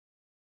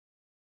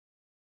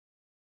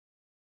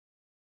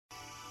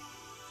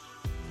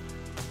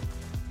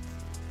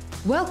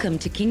Welcome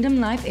to Kingdom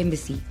Life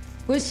Embassy.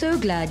 We're so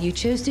glad you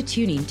chose to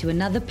tune in to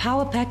another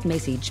power-packed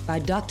message by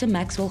Dr.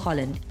 Maxwell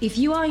Holland. If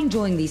you are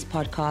enjoying these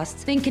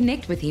podcasts, then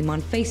connect with him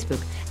on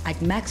Facebook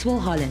at Maxwell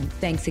Holland.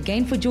 Thanks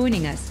again for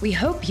joining us. We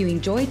hope you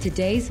enjoy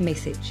today's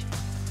message.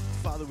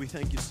 Father, we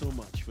thank you so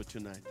much for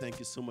tonight. Thank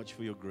you so much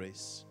for your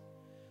grace.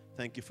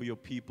 Thank you for your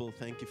people.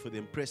 Thank you for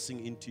them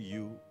pressing into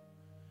you.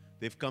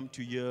 They've come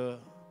to hear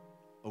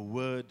a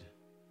word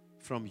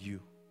from you.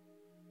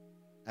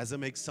 As I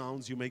make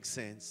sounds, you make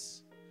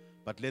sense.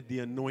 But let the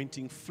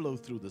anointing flow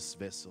through this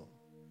vessel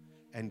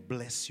and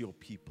bless your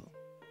people.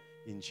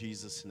 In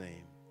Jesus'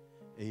 name,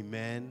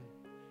 amen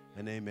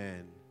and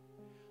amen.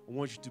 I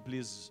want you to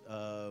please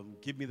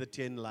give me the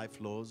 10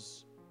 life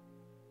laws.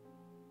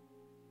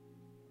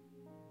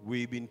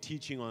 We've been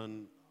teaching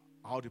on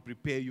how to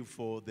prepare you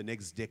for the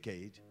next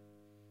decade.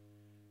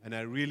 And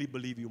I really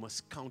believe you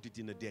must count it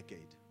in a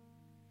decade.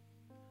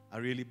 I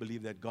really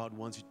believe that God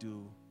wants you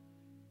to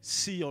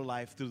see your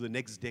life through the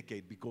next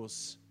decade,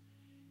 because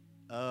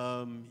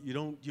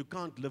you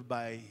can't live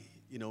by,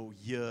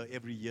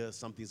 every year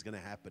something's going to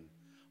happen.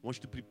 I want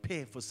you to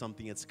prepare for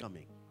something that's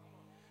coming.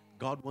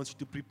 God wants you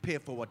to prepare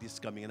for what is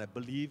coming, and I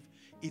believe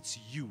it's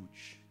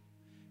huge.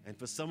 And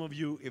for some of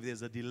you, if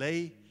there's a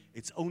delay,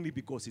 it's only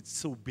because it's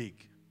so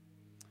big.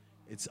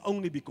 It's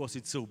only because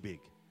it's so big.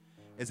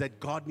 It's that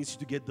God needs you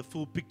to get the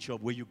full picture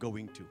of where you're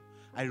going to.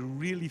 I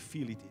really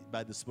feel it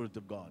by the Spirit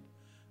of God.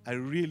 I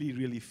really,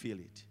 really feel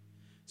it.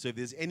 So if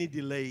there's any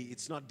delay,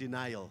 it's not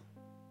denial.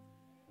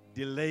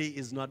 Delay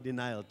is not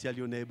denial. Tell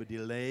your neighbor,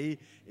 delay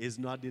is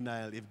not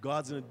denial. If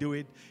God's going to do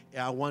it,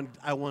 I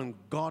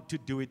want God to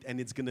do it, and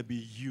it's going to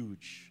be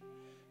huge.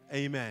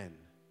 Amen.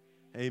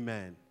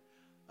 Amen.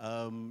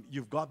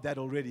 You've got that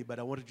already, but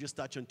I want to just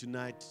touch on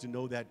tonight to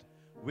know that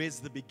where's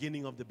the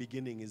beginning of the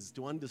beginning is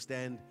to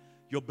understand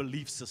your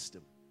belief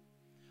system.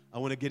 I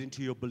want to get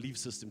into your belief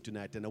system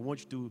tonight, and I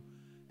want you to,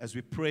 as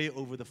we pray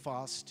over the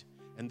fast,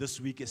 and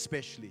this week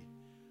especially,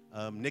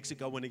 next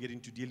week I want to get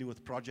into dealing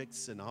with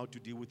projects and how to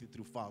deal with it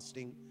through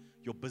fasting,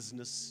 your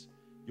business,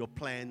 your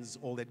plans,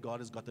 all that God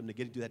has got them to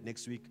get into that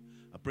next week.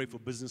 I pray for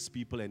business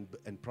people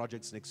and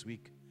projects next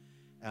week.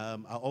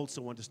 I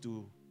also want us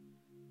to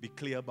be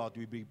clear about,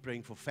 we'll be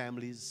praying for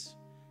families,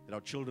 that our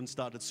children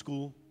started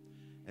school.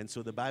 And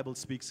so the Bible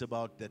speaks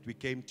about that we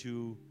came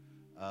to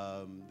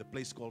the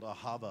place called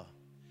Ahava,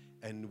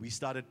 and we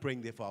started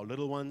praying there for our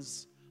little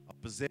ones, our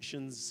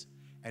possessions,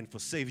 and for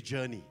safe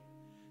journey.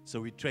 So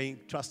we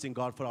trusting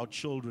God for our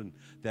children,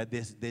 that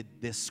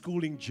their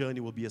schooling journey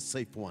will be a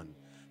safe one.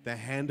 The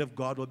hand of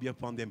God will be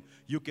upon them.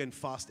 You can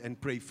fast and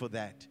pray for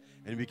that,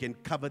 and we can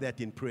cover that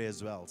in prayer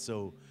as well.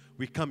 So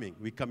we're coming.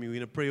 We're going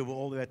to pray over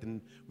all that,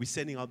 and we're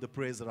sending out the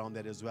prayers around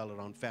that as well,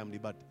 around family.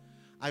 But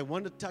I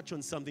want to touch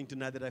on something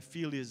tonight that I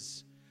feel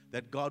is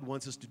that God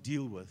wants us to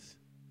deal with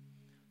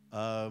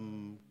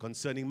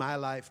concerning my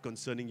life,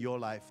 concerning your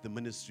life, the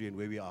ministry, and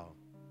where we are.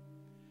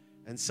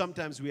 And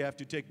sometimes we have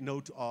to take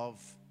note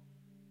of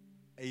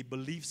a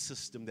belief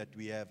system that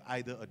we have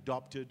either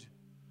adopted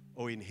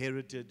or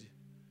inherited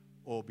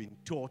or been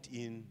taught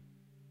in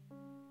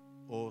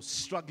or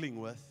struggling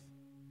with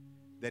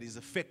that is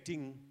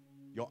affecting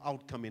your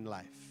outcome in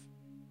life.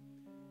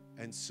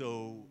 And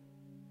so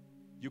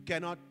you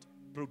cannot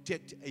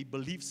protect a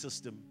belief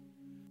system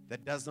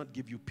that does not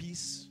give you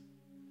peace,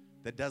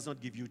 that does not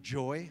give you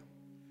joy,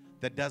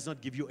 that does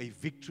not give you a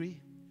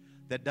victory,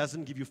 that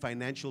doesn't give you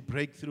financial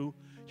breakthrough.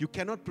 You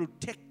cannot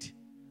protect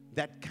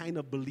that kind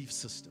of belief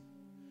system.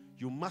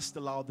 You must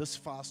allow this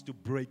fast to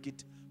break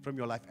it from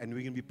your life, and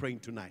we're going to be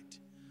praying tonight.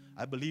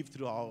 I believe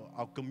through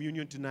our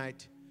communion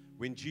tonight,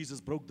 when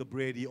Jesus broke the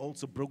bread, he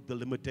also broke the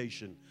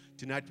limitation.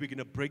 Tonight we're going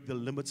to break the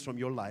limits from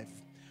your life,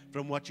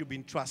 from what you've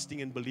been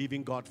trusting and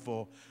believing God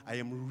for. I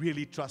am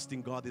really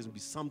trusting God. There's going to be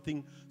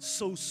something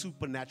so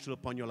supernatural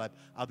upon your life.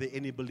 Are there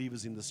any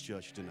believers in this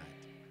church tonight?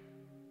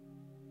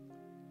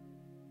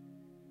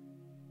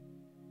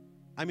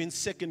 I'm in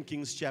 2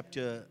 Kings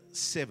chapter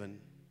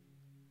 7.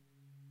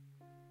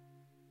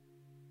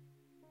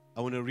 I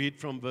want to read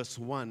from verse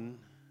 1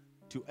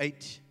 to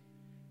 8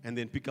 and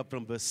then pick up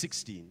from verse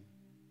 16.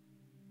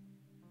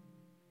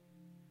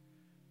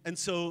 And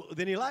so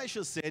then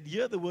Elisha said,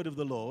 "Hear the word of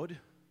the Lord.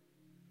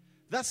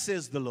 Thus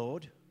says the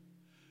Lord,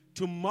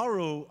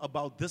 tomorrow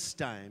about this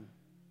time,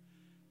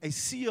 a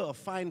seah of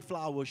fine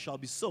flour shall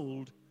be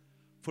sold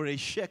for a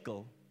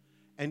shekel,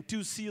 and 2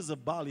 seahs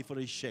of barley for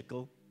a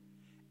shekel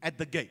at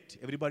the gate."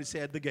 Everybody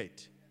say at the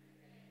gate.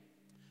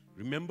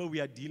 Remember,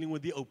 we are dealing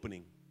with the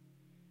opening.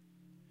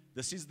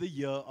 This is the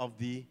year of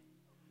the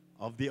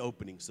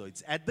opening. So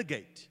it's at the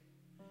gate.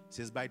 It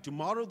says by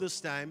tomorrow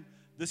this time,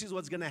 this is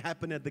what's going to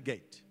happen at the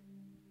gate.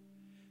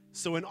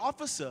 So an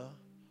officer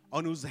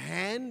on whose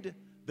hand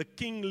the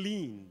king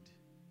leaned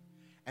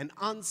and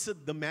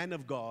answered the man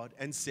of God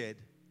and said,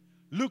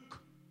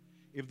 "Look,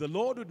 if the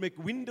Lord would make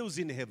windows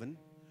in heaven,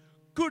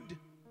 could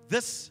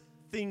this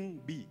thing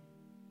be?"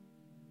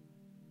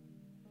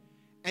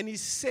 And he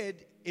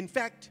said, "In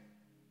fact,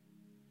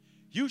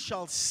 you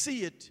shall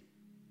see it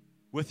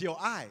with your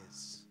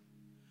eyes,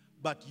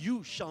 but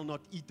you shall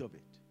not eat of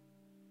it."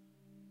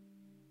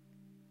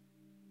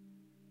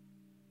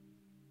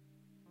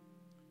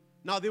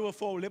 Now there were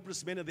 4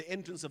 leprous men at the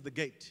entrance of the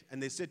gate,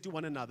 and they said to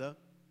one another,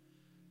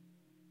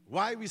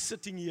 why are we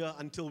sitting here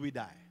until we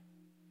die?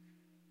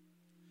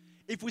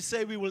 If we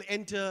say we will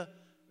enter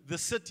the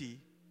city,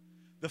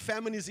 the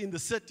famine is in the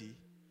city,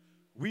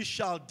 we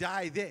shall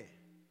die there.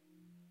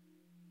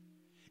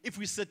 If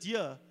we sit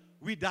here,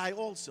 we die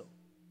also.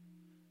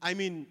 I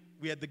mean,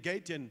 we're at the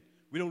gate and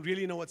we don't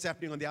really know what's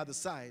happening on the other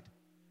side.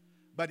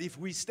 But if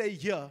we stay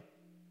here,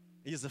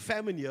 there's a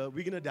famine here,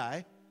 we're going to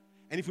die.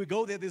 And if we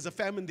go there, there's a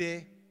famine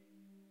there,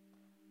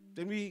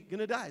 then we're going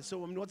to die. So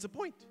what's the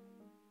point?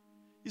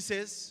 He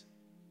says,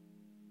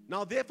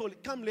 now therefore,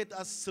 come, let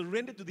us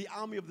surrender to the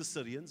army of the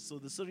Syrians. So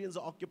the Syrians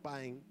are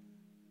occupying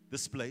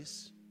this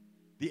place,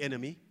 the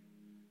enemy.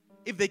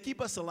 If they keep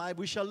us alive,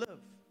 we shall live.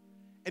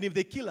 And if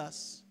they kill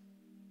us,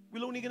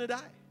 we're only going to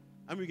die.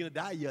 And we're going to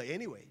die here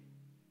anyway.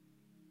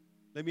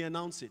 Let me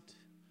announce it.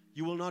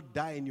 You will not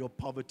die in your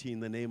poverty in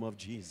the name of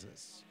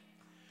Jesus.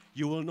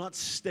 You will not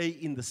stay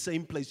in the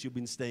same place you've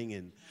been staying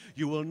in.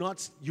 You will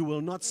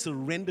not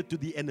surrender to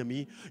the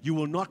enemy. You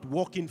will not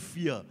walk in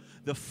fear.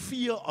 The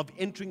fear of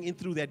entering in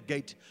through that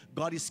gate,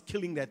 God is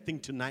killing that thing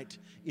tonight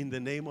in the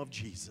name of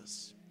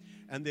Jesus.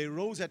 And they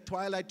rose at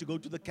twilight to go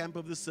to the camp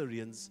of the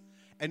Syrians.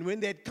 And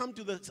when they had come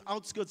to the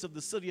outskirts of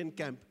the Syrian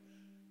camp,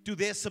 to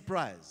their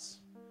surprise,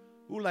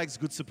 who likes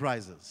good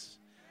surprises?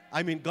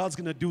 I mean, God's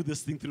going to do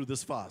this thing through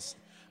this fast.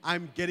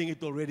 I'm getting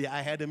it already.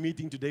 I had a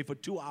meeting today for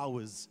 2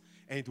 hours,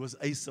 and it was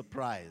a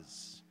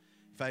surprise.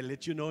 If I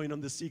let you know in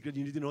on the secret,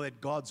 you need to know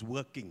that God's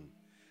working.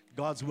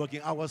 God's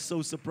working. I was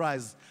so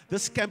surprised.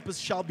 This campus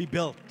shall be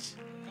built.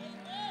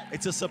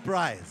 It's a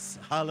surprise.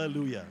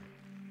 Hallelujah.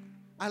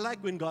 I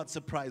like when God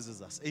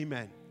surprises us.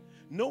 Amen.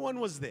 No one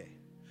was there.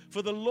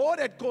 For the Lord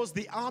had caused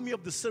the army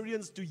of the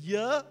Syrians to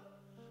hear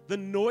the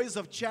noise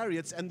of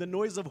chariots and the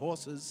noise of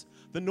horses,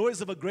 the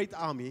noise of a great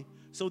army.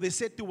 So they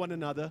said to one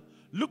another,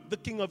 look, the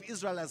king of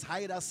Israel has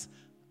hired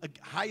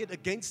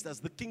against us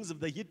the kings of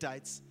the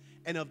Hittites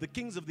and of the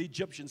kings of the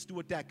Egyptians to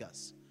attack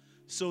us.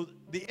 So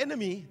the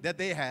enemy that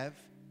they have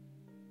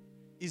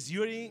is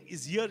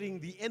hearing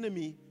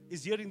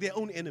their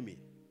own enemy.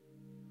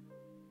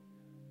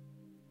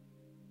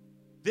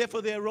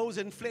 Therefore they arose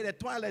and fled at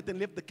twilight and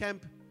left the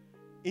camp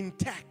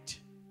intact,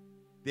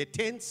 their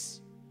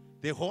tents,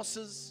 their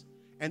horses,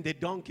 and their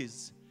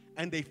donkeys,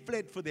 and they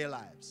fled for their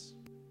lives.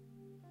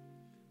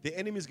 The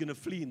enemy is going to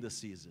flee in this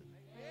season.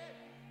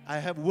 I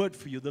have a word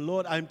for you. The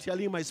Lord, I'm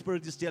telling you, my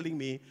spirit is telling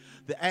me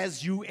that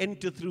as you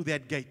enter through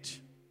that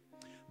gate,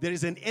 there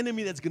is an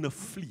enemy that's going to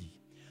flee.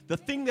 The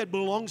thing that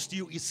belongs to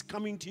you is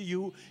coming to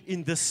you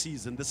in this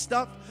season. The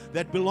stuff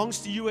that belongs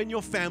to you and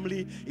your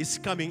family is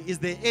coming. Is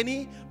there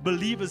any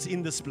believers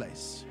in this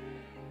place?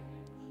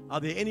 Are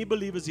there any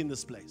believers in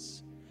this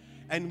place?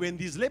 And when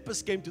these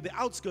lepers came to the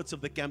outskirts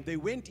of the camp, they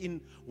went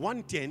in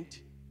one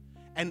tent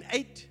and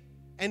ate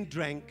and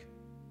drank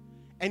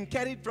and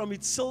carried from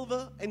it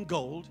silver and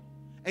gold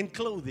and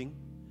clothing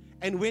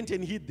and went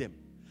and hid them.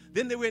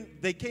 Then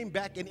they came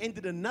back and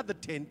entered another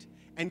tent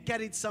and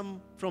carried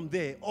some from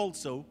there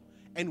also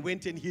and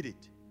went and hid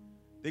it.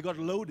 They got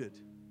loaded.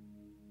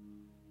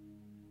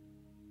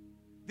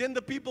 Then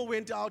the people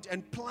went out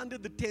and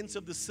plundered the tents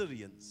of the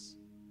Syrians.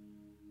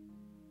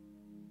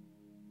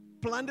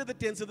 Plundered the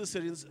tents of the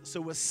Syrians.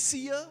 So a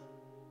seah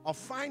of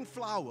fine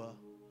flour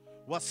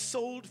was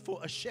sold for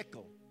a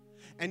shekel,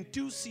 and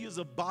 2 seahs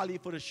of barley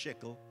for a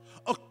shekel,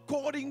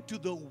 according to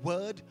the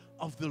word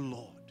of the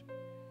Lord.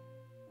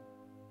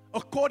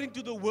 According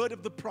to the word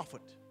of the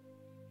prophet.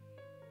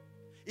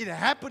 It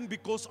happened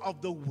because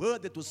of the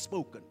word that was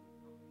spoken.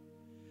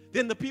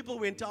 Then the people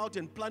went out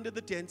and plundered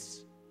the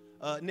tents.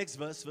 Next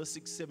verse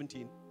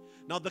 17.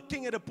 Now the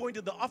king had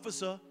appointed the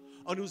officer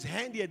on whose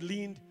hand he had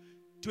leaned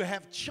to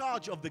have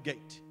charge of the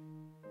gate.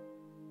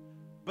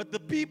 But the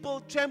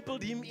people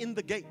trampled him in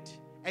the gate,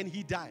 and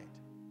he died.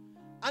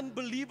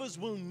 Unbelievers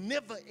will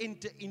never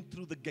enter in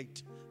through the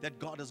gate that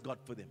God has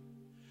got for them,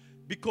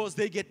 because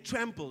they get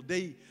trampled.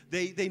 They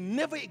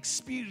never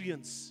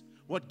experience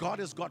what God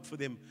has got for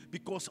them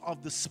because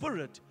of the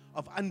spirit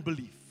of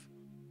unbelief.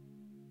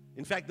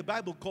 In fact, the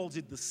Bible calls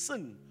it the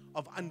sin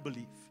of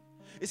unbelief.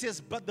 It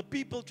says, but the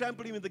people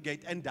trampled him in the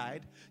gate and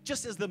died,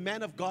 just as the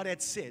man of God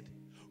had said,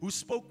 who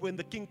spoke when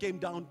the king came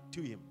down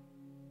to him.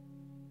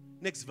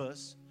 Next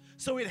verse.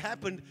 So it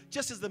happened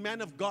just as the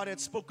man of God had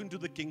spoken to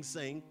the king,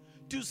 saying,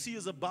 2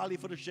 seahs of barley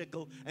for the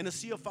shekel and a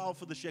seah of flour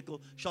for the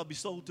shekel shall be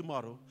sold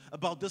tomorrow,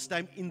 about this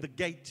time in the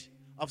gate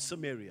of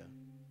Samaria.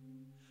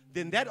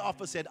 Then that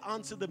officer had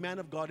answered the man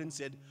of God and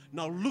said,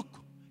 now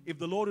look, if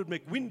the Lord would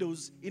make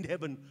windows in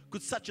heaven,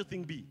 could such a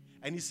thing be?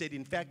 And he said,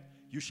 in fact,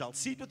 you shall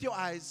see it with your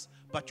eyes,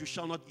 but you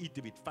shall not eat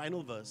of it.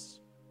 Final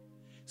verse.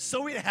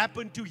 So it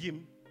happened to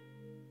him,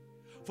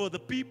 for the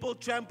people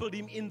trampled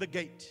him in the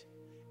gate,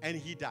 and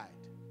he died.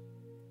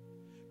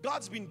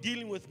 God's been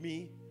dealing with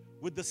me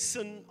with the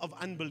sin of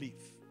unbelief.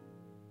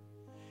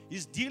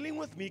 He's dealing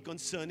with me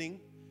concerning,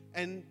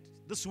 and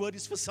this word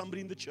is for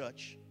somebody in the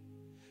church,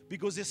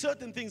 because there's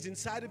certain things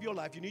inside of your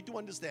life you need to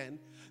understand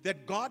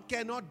that God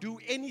cannot do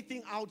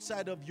anything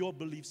outside of your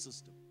belief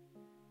system.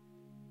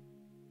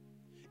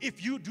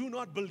 If you do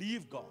not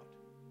believe God,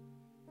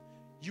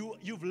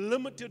 you've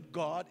limited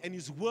God and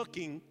He's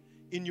working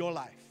in your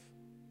life.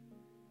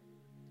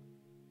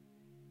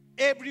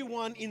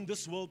 Everyone in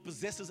this world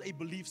possesses a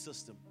belief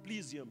system.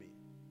 Please hear me.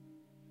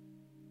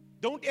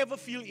 Don't ever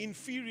feel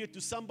inferior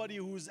to somebody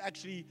who's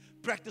actually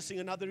practicing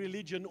another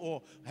religion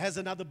or has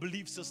another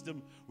belief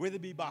system, whether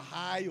it be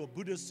Baha'i or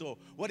Buddhist or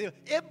whatever.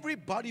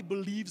 Everybody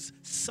believes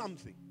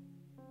something.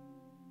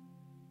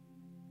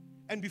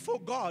 And before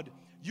God,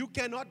 you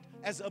cannot,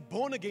 as a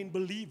born-again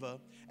believer,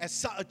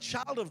 as a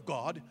child of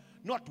God,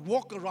 not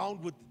walk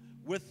around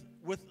with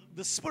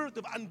the spirit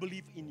of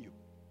unbelief in you.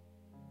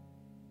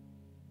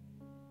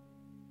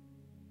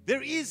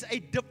 There is a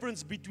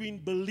difference between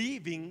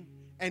believing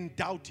and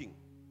doubting.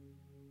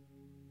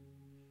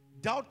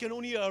 Doubt can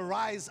only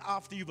arise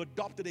after you've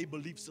adopted a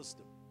belief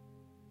system.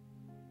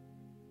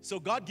 So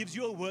God gives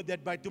you a word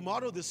that by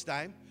tomorrow this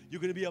time,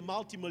 you're going to be a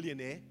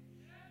multimillionaire.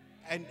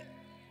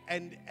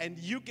 And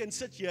you can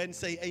sit here and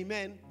say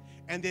amen.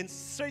 And then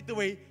straight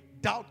away,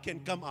 doubt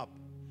can come up.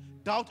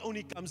 Doubt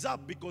only comes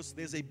up because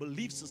there's a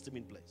belief system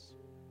in place.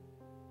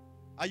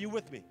 Are you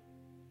with me?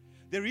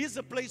 There is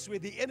a place where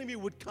the enemy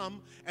would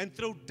come and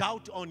throw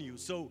doubt on you.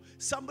 So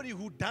somebody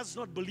who does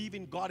not believe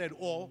in God at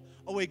all,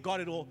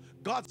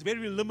 God's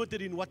very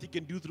limited in what He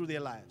can do through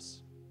their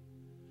lives.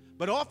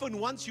 But often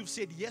once you've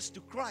said yes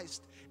to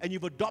Christ and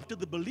you've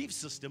adopted the belief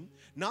system,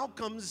 now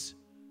comes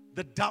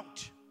the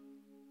doubt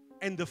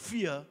and the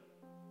fear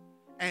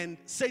and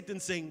Satan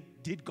saying,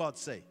 did God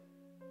say?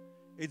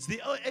 It's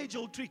the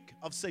age-old trick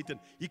of Satan.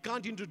 He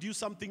can't introduce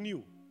something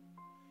new.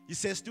 He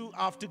says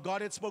after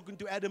God had spoken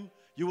to Adam,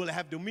 you will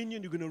have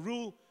dominion, you're going to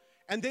rule.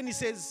 And then he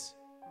says,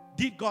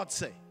 did God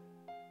say?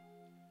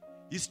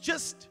 It's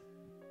just,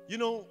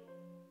 an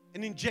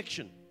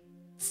injection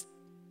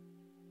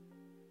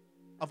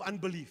of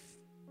unbelief.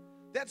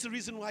 That's the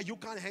reason why you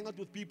can't hang out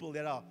with people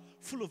that are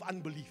full of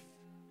unbelief.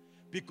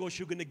 Because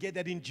you're going to get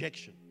that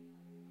injection.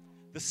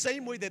 The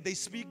same way that they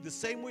speak, the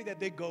same way that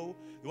they go,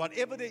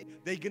 whatever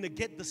they're going to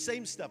get the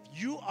same stuff.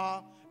 You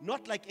are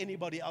not like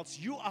anybody else.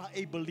 You are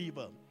a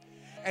believer.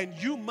 And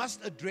you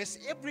must address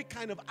every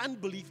kind of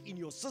unbelief in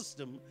your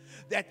system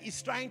that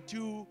is trying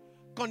to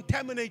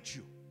contaminate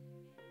you.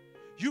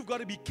 You've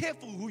got to be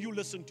careful who you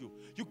listen to.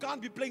 You can't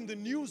be playing the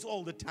news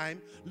all the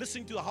time,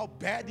 listening to how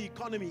bad the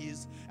economy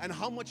is and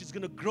how much it's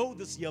going to grow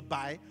this year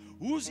by.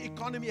 Whose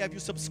economy have you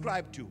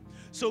subscribed to?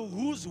 So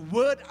whose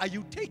word are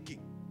you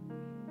taking?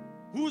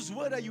 Whose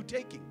word are you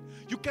taking?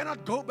 You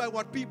cannot go by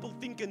what people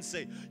think and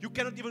say. You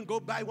cannot even go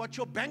by what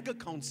your bank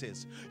account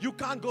says. You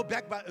can't go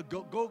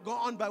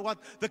on by what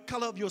the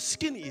color of your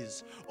skin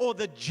is or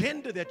the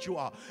gender that you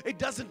are. It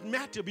doesn't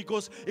matter,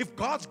 because if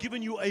God's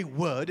given you a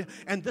word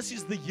and this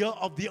is the year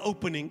of the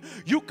opening,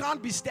 you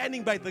can't be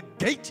standing by the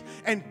gate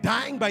and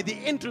dying by the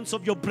entrance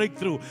of your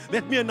breakthrough.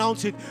 Let me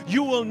announce it.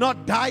 You will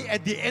not die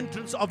at the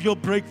entrance of your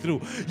breakthrough.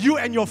 You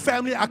and your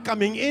family are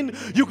coming in.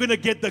 You're going to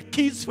get the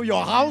keys for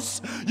your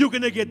house. You're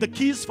going to get the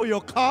keys for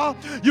your car.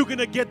 You're going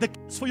to get the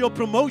keys for your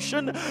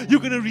promotion. You're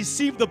going to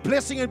receive the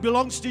blessing that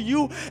belongs to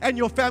you and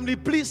your family.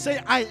 Please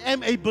say, I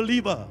am a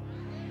believer.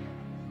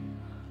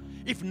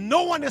 If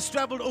no one has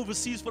traveled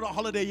overseas for a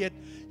holiday yet,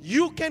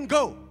 you can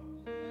go.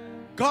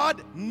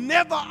 God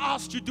never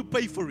asked you to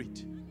pay for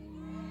it.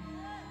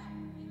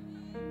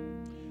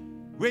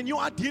 When you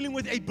are dealing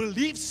with a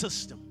belief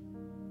system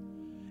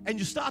and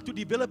you start to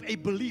develop a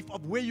belief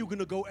of where you're going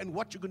to go and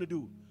what you're going to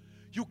do,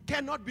 you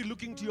cannot be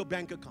looking to your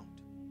bank account.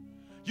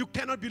 You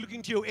cannot be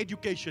looking to your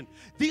education.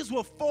 These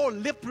were 4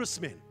 leprous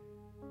men.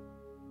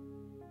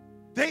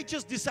 They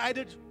just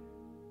decided,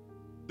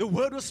 the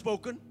word was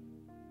spoken,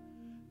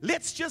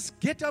 let's just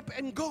get up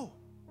and go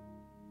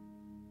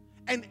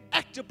and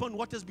act upon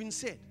what has been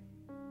said.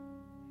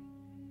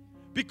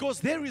 Because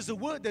there is a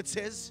word that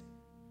says,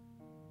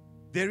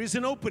 there is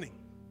an opening.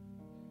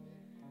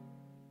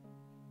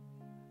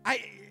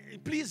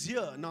 Please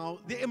hear now,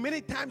 there are many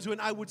times when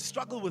I would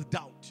struggle with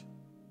doubt.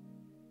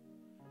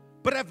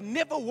 But I've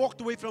never walked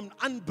away from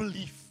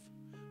unbelief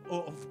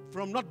or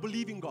from not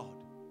believing God.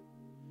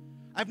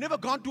 I've never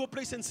gone to a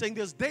place and saying,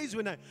 there's days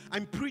when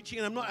I'm preaching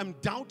and I'm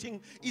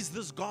doubting, is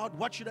this God?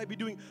 What should I be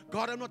doing?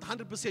 God, I'm not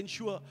 100%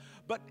 sure.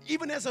 But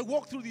even as I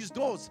walk through these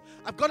doors,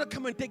 I've got to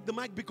come and take the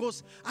mic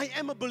because I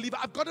am a believer.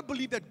 I've got to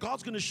believe that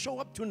God's going to show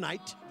up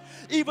tonight.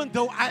 Even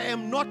though I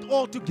am not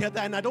all together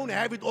and I don't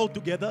have it all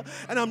together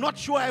and I'm not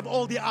sure I have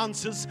all the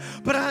answers,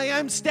 but I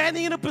am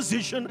standing in a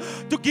position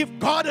to give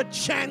God a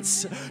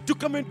chance to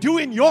come and do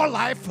in your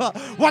life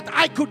what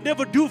I could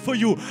never do for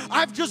you.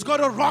 I've just got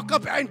to rock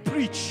up and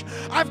preach.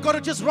 I've got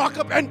to just rock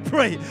up and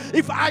pray.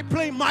 If I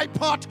play my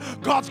part,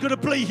 God's going to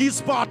play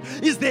His part.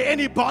 Is there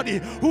anybody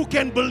who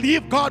can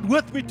believe God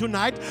with me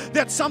tonight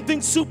that something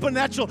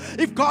supernatural,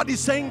 if God is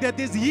saying that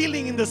there's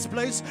healing in this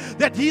place,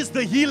 that He's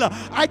the healer,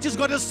 I just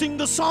got to sing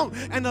the song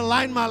and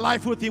align my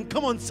life with Him.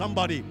 Come on,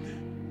 somebody.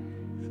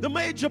 The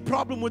major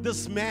problem with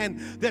this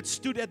man that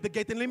stood at the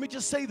gate, and let me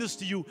just say this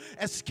to you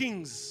as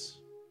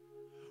kings,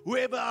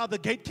 whoever are the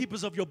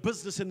gatekeepers of your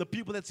business and the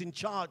people that's in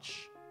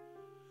charge,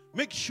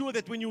 Make sure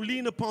that when you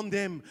lean upon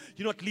them,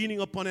 you're not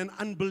leaning upon an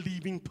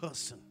unbelieving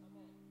person.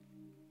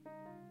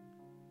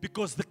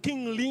 Because the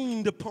king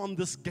leaned upon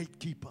this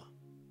gatekeeper.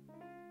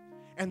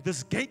 And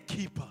this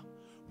gatekeeper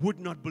would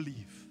not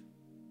believe.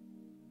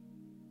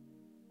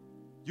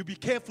 You be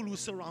careful who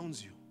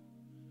surrounds you.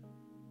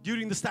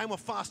 During this time of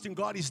fasting,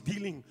 God is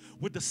dealing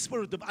with the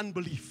spirit of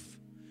unbelief.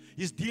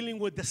 He's dealing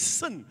with the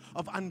sin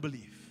of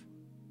unbelief.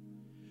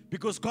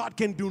 Because God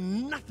can do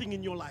nothing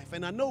in your life.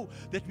 And I know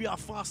that we are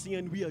fasting,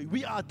 and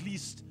we are at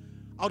least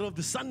out of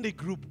the Sunday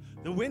group.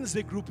 The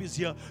Wednesday group is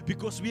here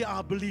because we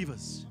are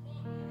believers.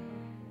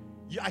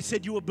 I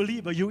said you're a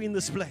believer. You're in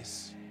this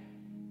place.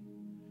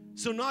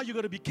 So now you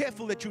got to be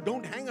careful that you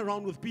don't hang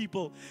around with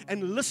people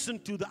and listen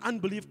to the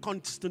unbelief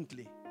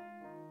constantly.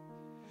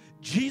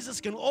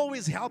 Jesus can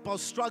always help our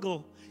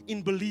struggle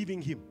in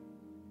believing Him.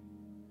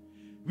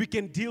 We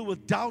can deal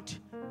with doubt,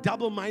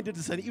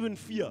 double-mindedness, and even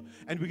fear.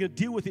 And we're going to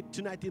deal with it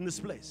tonight in this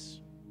place.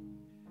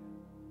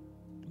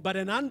 But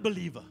an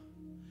unbeliever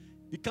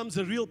becomes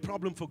a real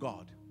problem for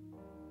God.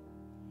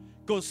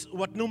 Because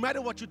no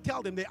matter what you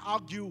tell them, they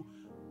argue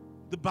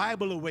the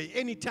Bible away.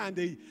 Anytime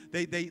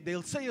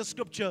they'll say a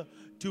scripture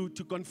to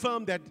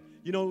confirm that,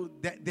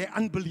 that their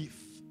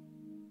unbelief.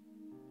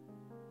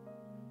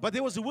 But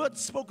there was a word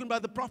spoken by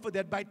the prophet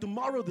that by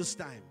tomorrow this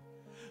time,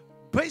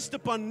 based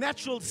upon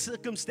natural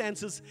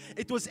circumstances,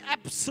 it was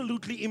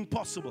absolutely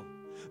impossible.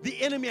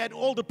 The enemy had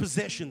all the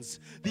possessions.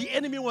 The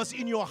enemy was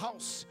in your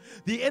house.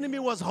 The enemy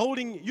was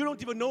holding, you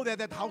don't even know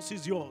that house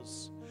is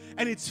yours.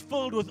 And it's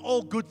filled with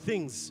all good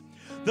things.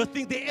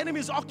 The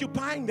enemy is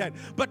occupying that.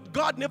 But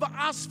God never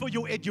asked for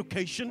your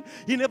education.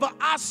 He never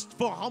asked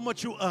for how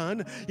much you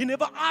earn. He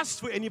never asked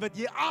for any of it.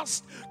 He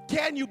asked,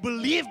 can you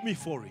believe me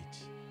for it?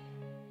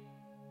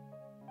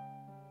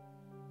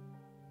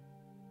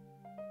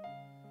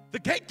 The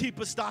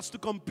gatekeeper starts to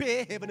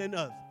compare heaven and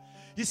earth.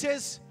 He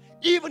says,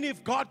 even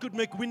if God could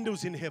make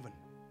windows in heaven,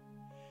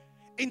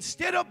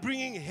 instead of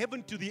bringing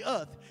heaven to the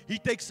earth, He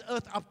takes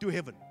earth up to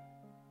heaven.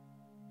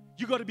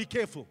 You got to be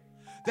careful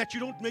that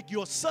you don't make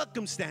your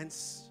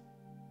circumstance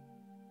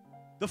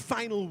the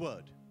final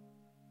word.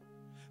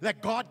 That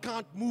God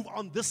can't move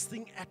on this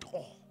thing at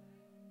all.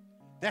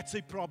 That's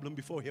a problem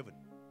before heaven.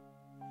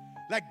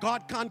 Like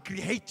God can't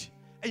create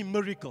a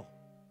miracle.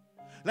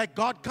 Like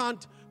God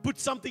can't put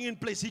something in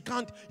place. He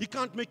can't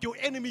make your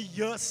enemy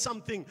hear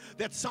something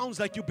that sounds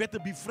like you better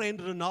befriend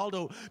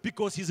Ronaldo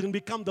because he's going to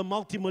become the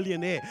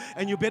multimillionaire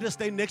and you better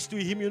stay next to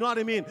him. You know what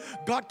I mean?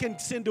 God can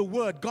send a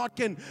word. God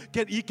can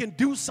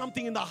do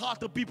something in the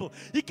heart of people.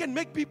 He can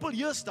make people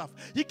hear stuff.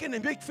 He can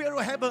make Pharaoh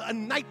have a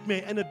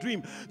nightmare and a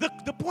dream.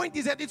 The point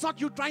is that it's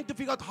not you trying to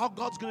figure out how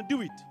God's going to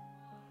do it.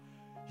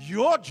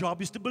 Your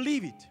job is to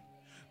believe it.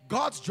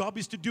 God's job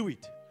is to do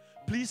it.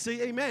 Please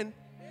say amen.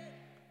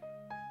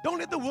 Don't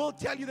let the world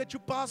tell you that you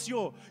pass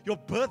your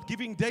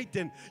birth-giving date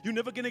and you're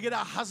never going to get a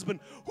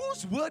husband.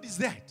 Whose word is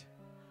that?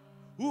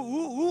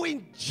 Who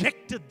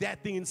injected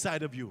that thing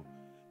inside of you?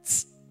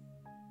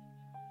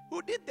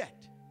 Who did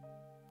that?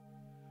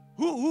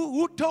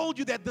 Who told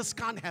you that this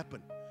can't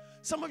happen?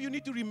 Some of you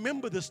need to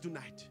remember this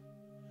tonight.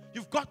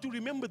 You've got to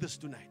remember this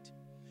tonight.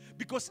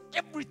 Because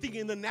everything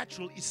in the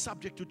natural is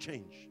subject to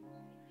change.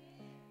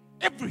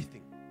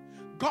 Everything.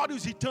 God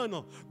who's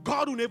eternal,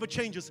 God who never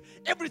changes,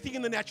 everything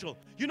in the natural.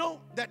 You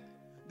know that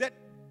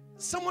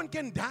someone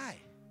can die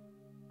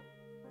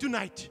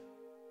tonight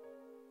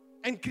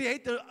and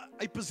create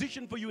a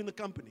position for you in the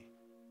company,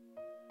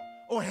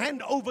 or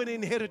hand over an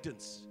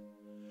inheritance,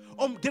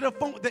 or get a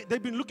phone.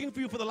 They've been looking for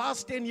you for the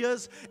last 10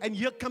 years, and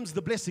here comes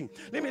the blessing.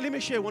 Let me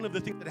share one of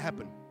the things that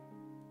happened.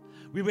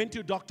 We went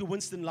to Dr.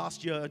 Winston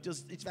last year.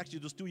 It's actually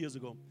just 2 years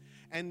ago,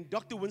 and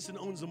Dr. Winston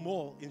owns a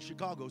mall in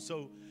Chicago.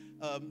 So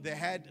they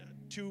had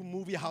 2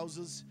 movie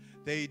houses.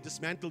 They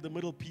dismantled the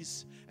middle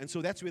piece, and so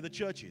that's where the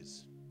church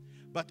is.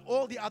 But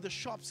all the other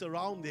shops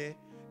around there,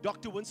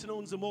 Dr. Winston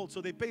owns them all,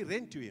 so they pay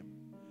rent to him.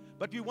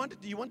 But he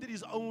wanted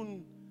his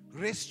own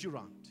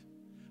restaurant.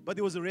 But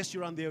there was a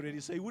restaurant there already,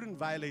 so he wouldn't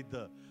violate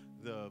the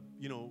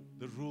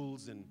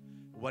rules and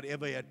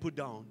whatever he had put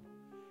down.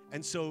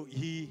 And so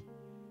he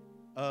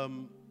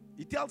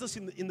tells us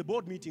in the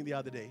board meeting the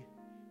other day,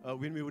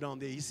 when we were down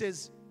there, he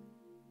says,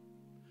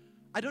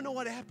 I don't know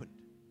what happened.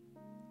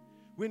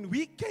 When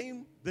we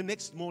came the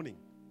next morning,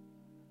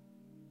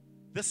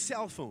 the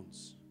cell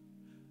phones,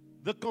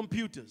 the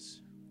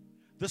computers,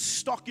 the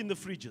stock in the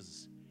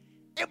fridges,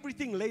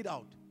 everything laid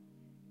out.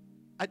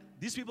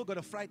 These people got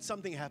a fright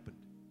something happened.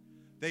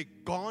 They're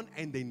gone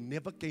and they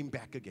never came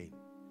back again.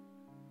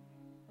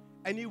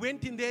 And he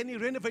went in there and he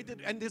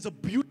renovated, and there's a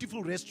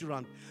beautiful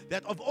restaurant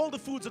that of all the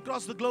foods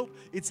across the globe,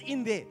 it's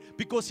in there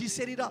because he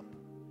set it up.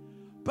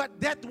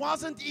 But that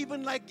wasn't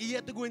even like he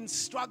had to go and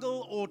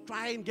struggle or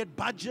try and get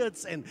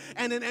budgets and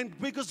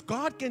because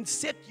God can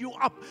set you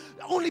up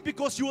only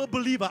because you're a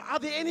believer. Are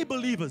there any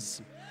believers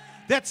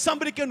That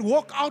somebody can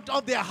walk out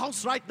of their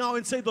house right now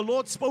and say, the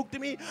Lord spoke to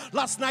me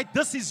last night.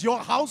 This is your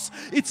house.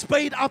 It's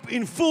paid up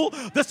in full.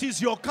 This is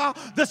your car.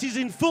 This is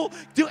in full.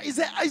 Is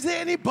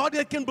there anybody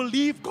that can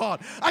believe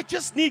God? I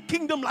just need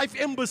Kingdom Life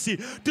Embassy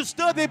to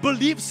stir their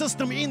belief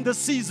system in this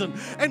season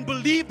and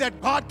believe that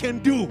God can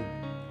do.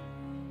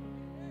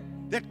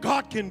 That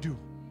God can do.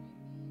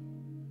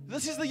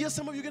 This is the year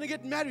some of you are going to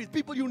get married.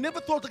 People you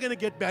never thought are going to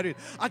get married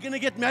are going to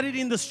get married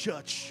in this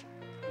church.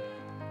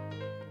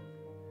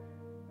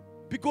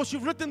 Because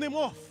you've written them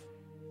off.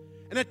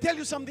 And I tell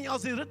you something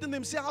else, they've written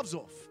themselves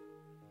off.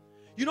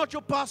 You're not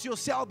your pass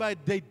yourself by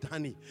date,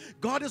 honey.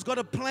 God has got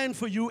a plan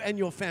for you and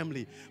your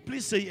family.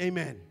 Please say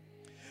amen.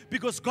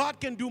 Because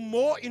God can do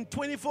more in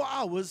 24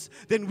 hours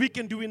than we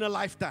can do in a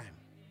lifetime.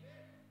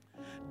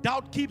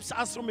 Doubt keeps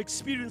us from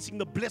experiencing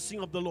the blessing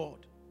of the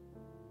Lord.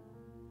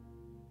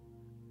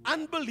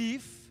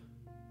 Unbelief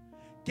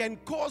can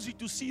cause you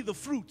to see the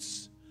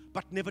fruits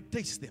but never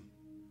taste them.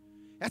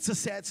 That's a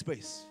sad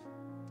space.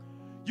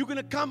 You're going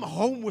to come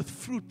home with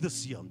fruit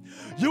this year.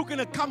 You're going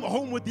to come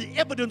home with the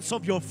evidence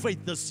of your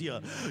faith this year.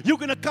 You're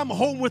going to come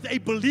home with a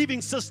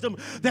believing system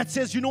that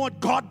says, you know what,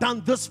 God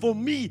done this for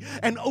me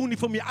and only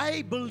for me.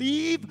 I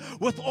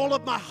believe with all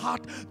of my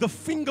heart the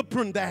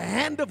fingerprint, the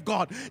hand of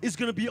God is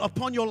going to be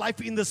upon your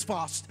life in this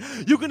fast.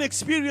 You're going to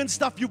experience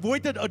stuff you've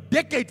waited a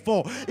decade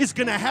for is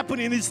going to happen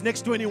in these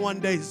next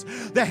 21 days.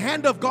 The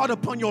hand of God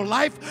upon your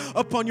life,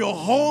 upon your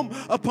home,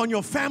 upon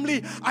your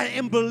family. I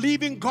am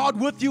believing God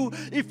with you.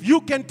 If you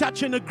can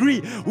touch and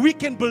agree, we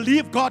can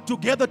believe God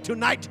together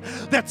tonight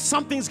that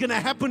something's going to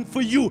happen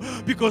for you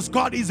because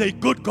God is a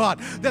good God.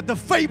 That the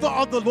favor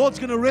of the Lord's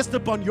going to rest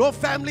upon your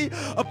family,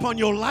 upon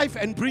your life,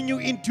 and bring you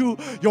into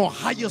your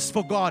highest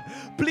for God.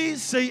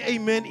 Please say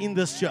amen in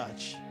this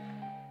church.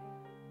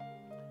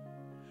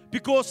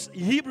 Because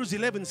Hebrews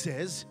 11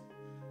 says,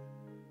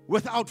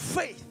 without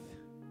faith,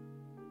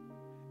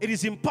 it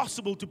is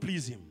impossible to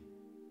please Him.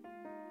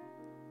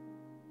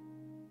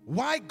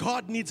 Why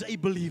God needs a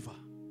believer?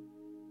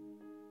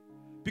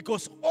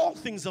 Because all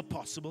things are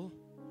possible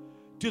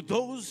to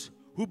those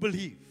who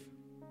believe.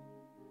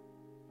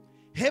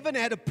 Heaven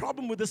had a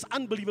problem with this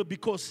unbeliever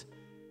because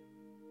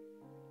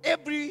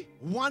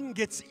everyone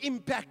gets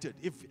impacted.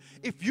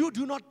 If you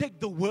do not take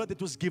the word that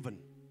was given,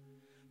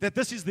 that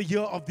this is the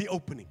year of the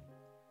opening,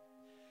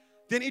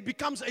 then it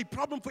becomes a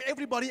problem for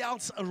everybody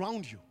else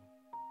around you.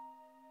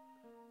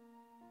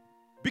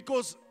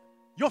 Because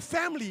your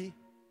family,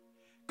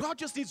 God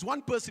just needs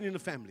one person in the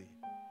family.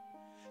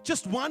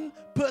 Just one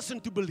person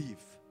to believe.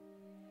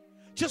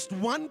 Just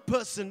one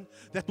person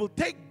that will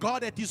take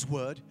God at His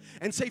word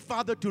and say,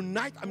 Father,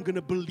 tonight I'm going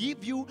to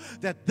believe you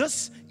that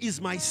this is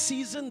my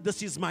season,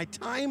 this is my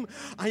time.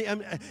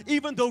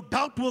 Even though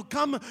doubt will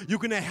come, you're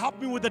going to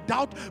help me with the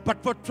doubt,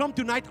 but from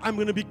tonight I'm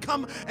going to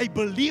become a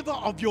believer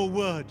of your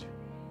word.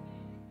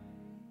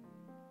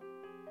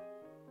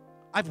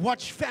 I've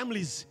watched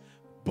families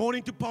born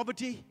into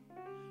poverty,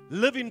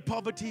 live in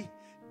poverty,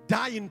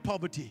 die in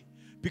poverty,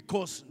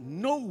 because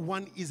no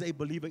one is a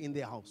believer in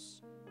their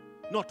house.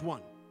 Not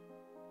one.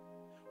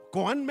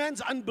 One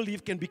man's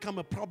unbelief can become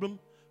a problem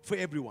for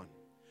everyone.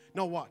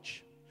 Now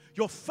watch.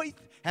 Your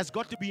faith has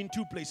got to be in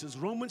two places.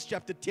 Romans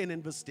chapter 10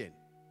 and verse 10.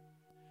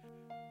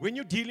 When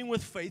you're dealing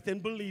with faith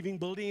and believing,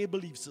 building a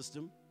belief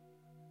system,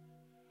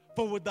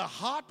 for with the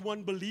heart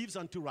one believes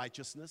unto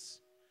righteousness.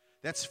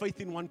 That's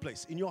faith in one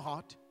place, in your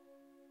heart.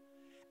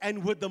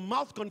 And with the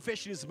mouth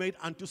confession is made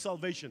unto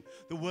salvation.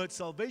 The word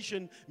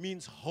salvation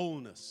means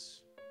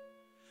wholeness.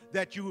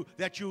 That you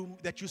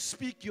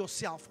speak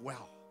yourself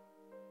well.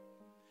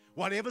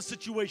 Whatever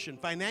situation,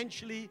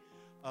 financially,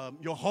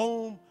 your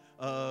home,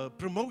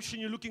 promotion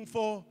you're looking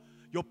for,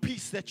 your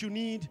peace that you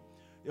need,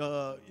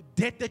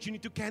 debt that you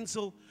need to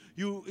cancel,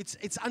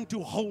 it's unto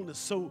wholeness.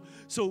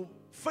 So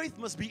faith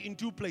must be in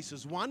two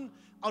places. One,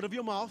 out of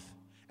your mouth,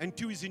 and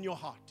two is in your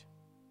heart.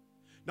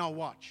 Now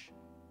watch.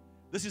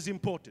 This is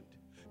important.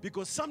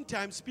 Because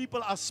sometimes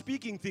people are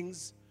speaking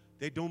things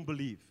they don't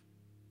believe.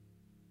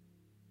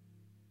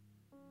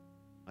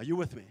 Are you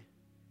with me?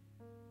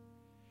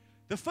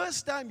 The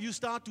first time you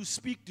start to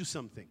speak to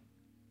something,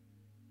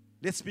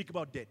 let's speak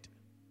about debt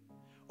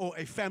or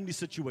a family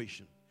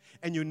situation,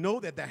 and you know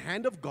that the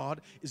hand of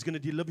God is going to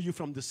deliver you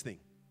from this thing.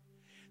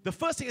 The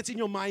first thing that's in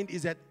your mind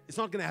is that it's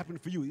not going to happen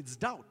for you. It's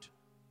doubt.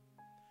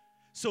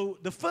 So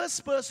the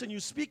first person you're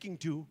speaking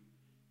to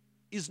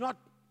is not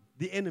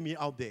the enemy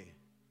out there.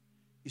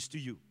 It's to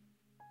you.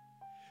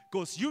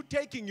 Because you're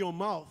taking your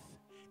mouth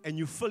and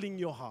you're filling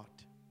your heart.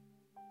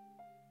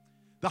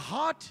 The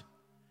heart,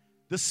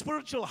 the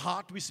spiritual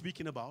heart we're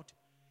speaking about,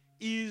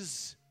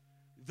 is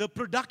the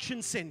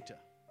production center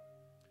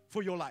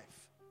for your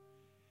life.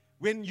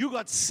 When you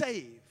got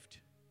saved,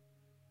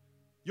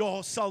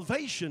 your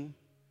salvation,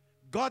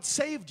 God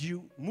saved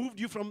you, moved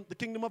you from the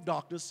kingdom of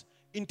darkness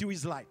into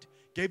His light,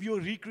 gave you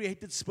a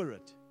recreated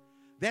spirit.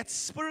 That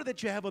spirit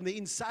that you have on the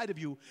inside of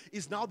you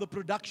is now the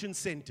production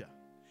center.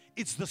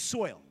 It's the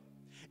soil.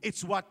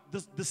 It's what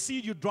the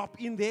seed you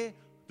drop in there,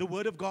 the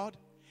word of God,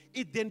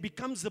 it then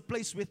becomes the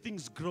place where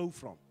things grow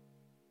from.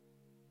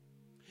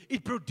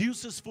 It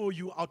produces for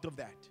you out of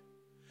that.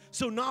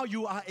 So now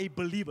you are a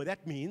believer.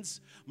 That means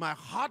my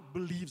heart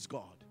believes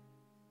God.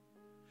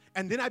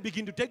 And then I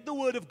begin to take the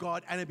word of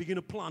God and I begin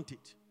to plant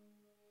it.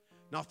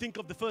 Now think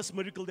of the first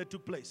miracle that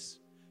took place.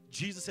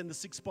 Jesus and the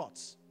 6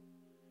 pots.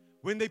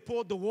 When they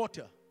poured the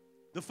water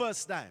the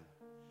first time,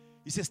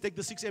 he says, take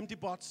the 6 empty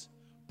pots,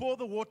 pour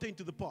the water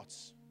into the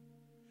pots.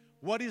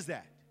 What is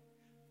that?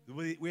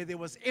 Where there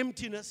was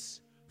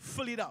emptiness,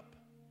 fill it up.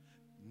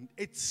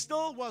 It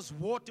still was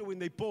water when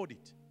they poured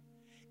it.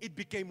 It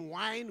became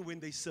wine when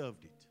they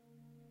served it.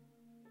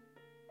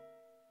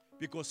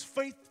 Because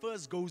faith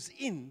first goes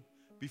in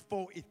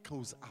before it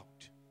goes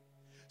out.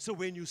 So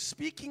when you're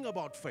speaking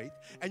about faith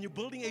and you're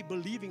building a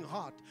believing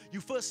heart,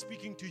 you're first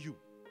speaking to you.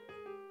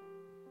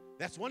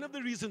 That's one of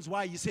the reasons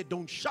why he said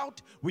don't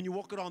shout when you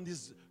walk around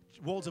these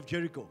walls of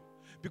Jericho.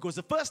 Because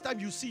the first time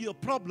you see a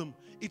problem,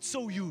 it's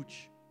so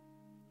huge.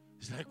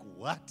 It's like,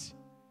 what?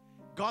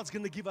 God's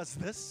going to give us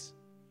this?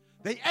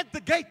 They're at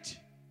the gate.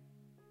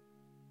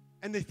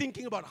 And they're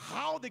thinking about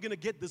how they're going to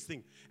get this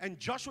thing. And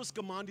Joshua's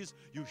command is,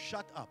 you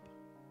shut up.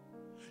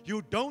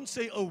 You don't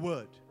say a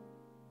word.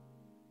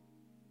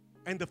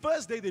 And the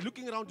first day, they're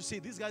looking around to say,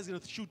 this guy's going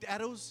to shoot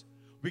arrows.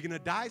 We're going to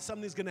die.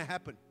 Something's going to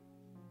happen.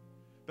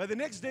 But the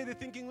next day, they're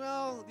thinking,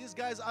 well, these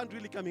guys aren't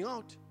really coming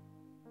out.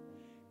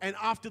 And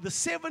after the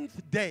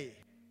 7th day,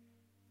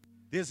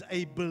 there's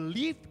a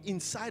belief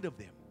inside of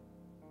them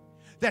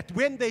that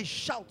when they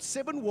shout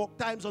 7 walk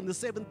times on the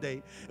 7th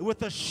day,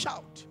 with a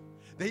shout,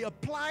 they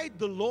applied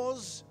the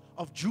laws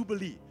of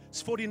Jubilee.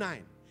 It's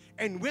 49.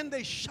 And when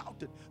they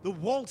shouted, the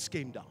walls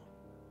came down.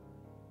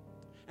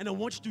 And I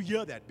want you to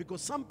hear that,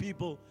 because some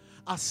people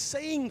are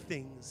saying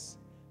things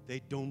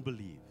they don't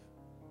believe.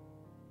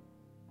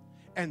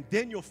 And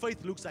then your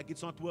faith looks like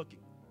it's not working.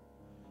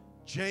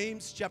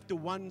 James chapter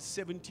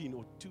 1:17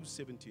 or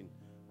 2:17.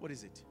 What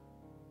is it?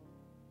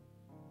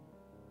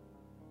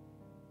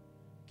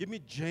 Give me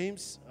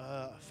James.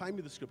 Find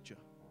me the scripture.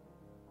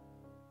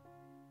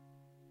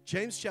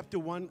 James chapter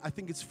 1, I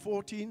think it's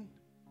 14.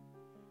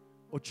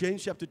 Or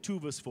James chapter 2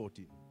 verse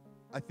 14.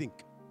 I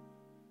think.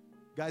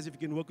 Guys, if you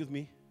can work with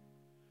me,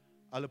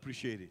 I'll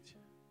appreciate it.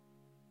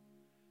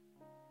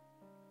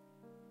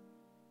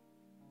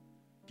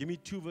 Give me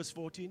 2 verse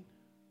 14.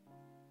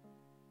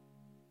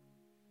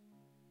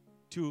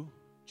 2,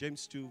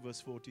 James 2 verse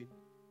 14.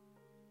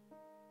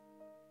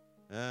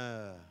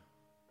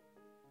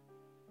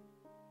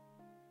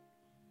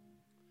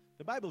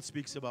 The Bible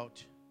speaks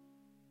about,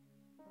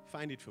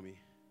 find it for me.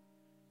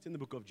 It's in the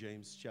book of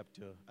James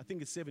chapter, I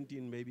think it's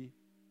 17 maybe.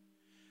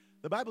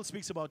 The Bible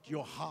speaks about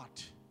your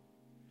heart.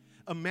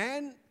 A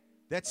man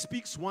that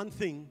speaks one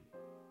thing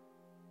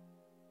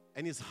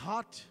and his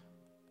heart,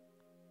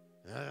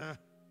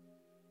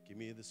 give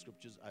me the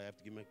scriptures. I have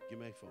to give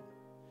my phone.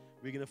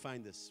 We're going to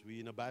find this.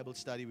 We're in a Bible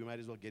study. We might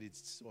as well get it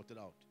sorted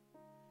out.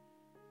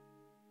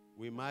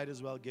 We might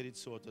as well get it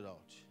sorted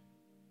out.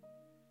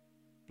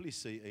 Please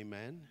say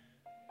amen.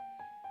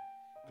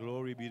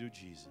 Glory be to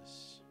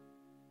Jesus.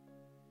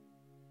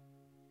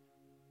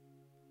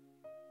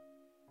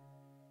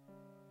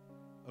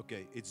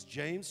 Okay, it's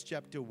James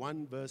chapter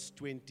 1 verse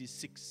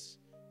 26.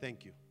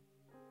 Thank you.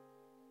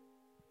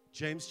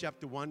 James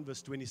chapter 1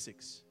 verse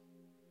 26.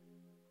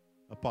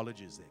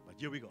 Apologies there, but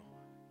here we go.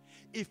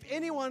 If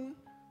anyone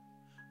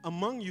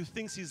among you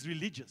thinks he's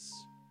religious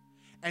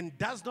and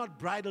does not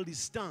bridle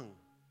his tongue,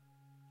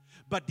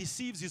 but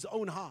deceives his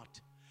own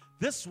heart,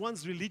 this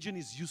one's religion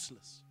is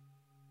useless.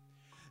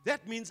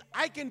 That means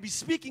I can be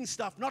speaking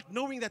stuff not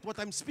knowing that what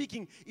I'm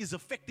speaking is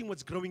affecting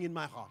what's growing in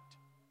my heart.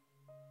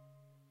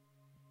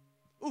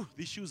 Ooh,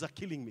 these shoes are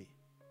killing me.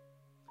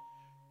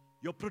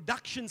 Your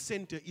production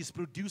center is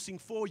producing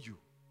for you.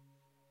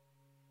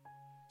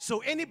 So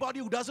anybody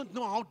who doesn't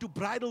know how to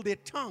bridle their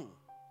tongue,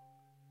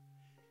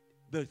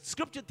 the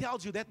scripture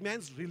tells you that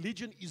man's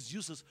religion is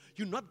useless.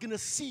 You're not going to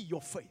see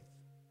your faith.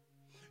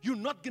 You're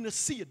not going to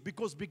see it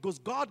because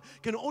God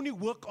can only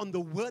work on the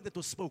word that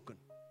was spoken.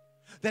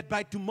 That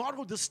by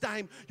tomorrow this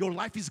time, your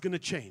life is going to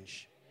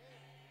change.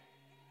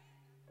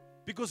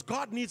 Because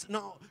God needs,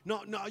 now,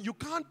 you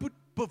can't put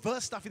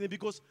perverse stuff in there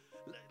because,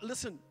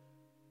 listen,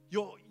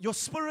 your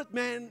spirit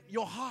man,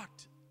 your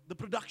heart, the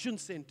production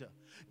center,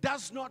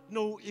 does not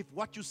know if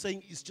what you're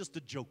saying is just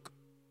a joke.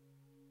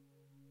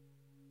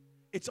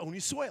 It's only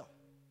soil.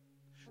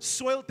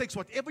 Soil takes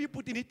whatever you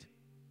put in it,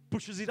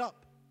 pushes it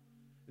up,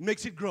 and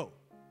makes it grow.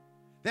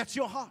 That's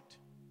your heart.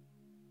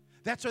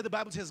 That's why the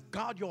Bible says,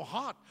 guard your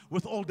heart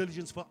with all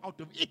diligence, for out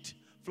of it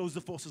flows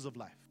the forces of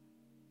life.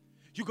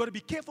 You've got to be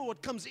careful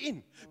what comes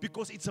in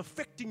because it's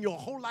affecting your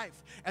whole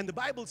life. And the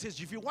Bible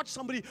says if you watch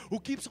somebody who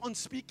keeps on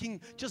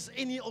speaking just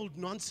any old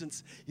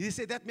nonsense, they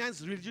say that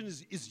man's religion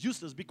is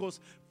useless because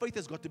faith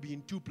has got to be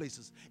in 2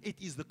 places. It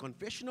is the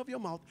confession of your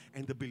mouth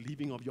and the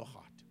believing of your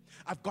heart.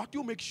 I've got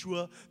to make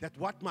sure that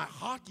what my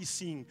heart is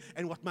seeing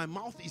and what my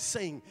mouth is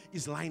saying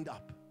is lined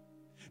up.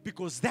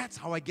 Because that's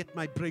how I get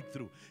my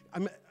breakthrough.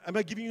 Am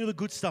I giving you the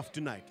good stuff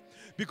tonight?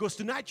 Because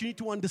tonight you need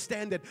to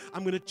understand that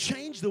I'm going to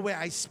change the way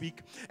I speak.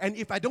 And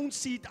if I don't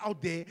see it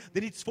out there,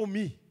 then it's for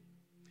me.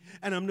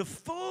 And I'm going to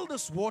fill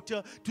this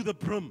water to the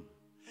brim.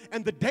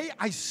 And the day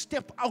I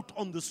step out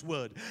on this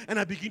word and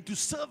I begin to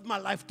serve my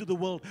life to the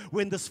world,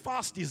 when this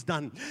fast is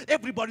done,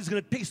 everybody's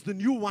going to taste the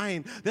new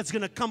wine that's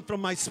going to come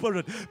from my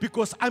spirit,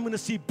 because I'm going to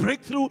see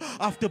breakthrough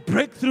after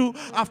breakthrough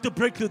after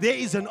breakthrough. There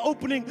is an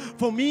opening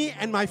for me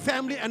and my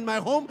family and my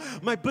home,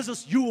 my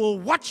business. You will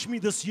watch me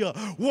this year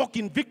walk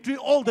in victory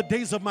all the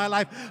days of my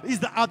life.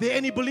 Are there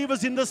any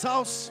believers in this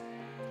house?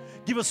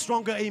 Give a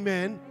stronger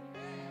amen.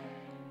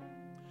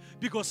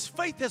 Because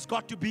faith has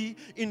got to be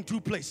in two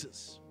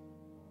places.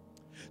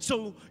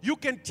 So you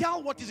can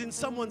tell what is in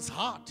someone's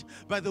heart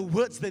by the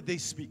words that they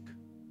speak.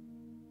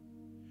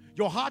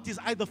 Your heart is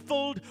either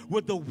filled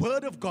with the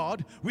word of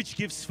God, which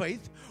gives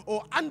faith,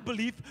 or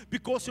unbelief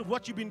because of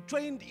what you've been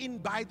trained in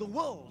by the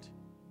world.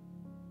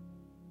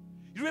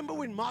 You remember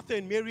when Martha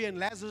and Mary and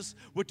Lazarus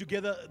were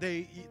together,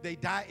 they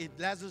die,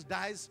 Lazarus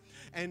dies,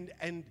 and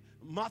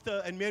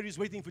Martha and Mary is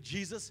waiting for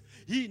Jesus.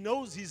 He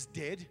knows he's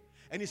dead,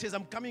 and he says,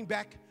 I'm coming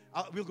back.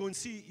 We'll go and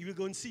see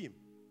him.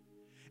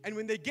 And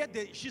when they get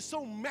there, she's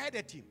so mad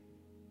at him.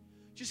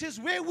 She says,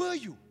 where were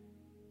you?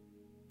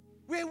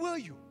 Where were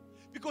you?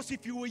 Because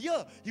if you were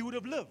here, he would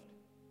have lived.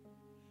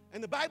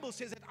 And the Bible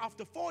says that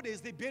after 4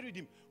 days, they buried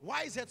him.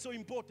 Why is that so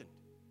important?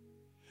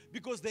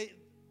 Because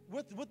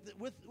with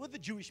the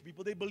Jewish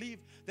people, they believe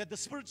that the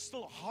spirit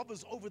still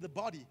hovers over the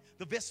body,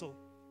 the vessel,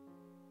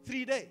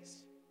 3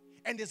 days.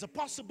 And there is a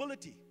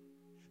possibility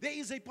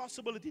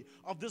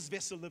of this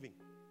vessel living.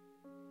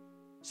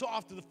 So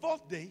after the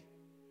 4th day,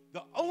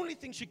 the only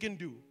thing she can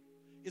do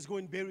is go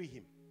and bury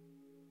him.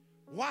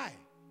 Why?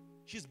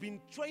 She's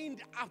been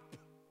trained up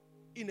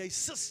in a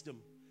system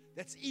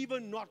that's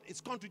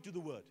it's contrary to the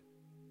word.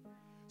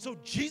 So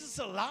Jesus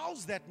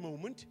allows that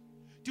moment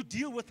to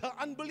deal with her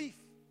unbelief.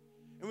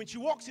 And when she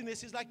walks in there,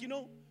 she's like,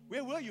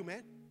 where were you,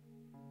 man?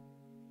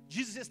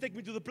 Jesus says, take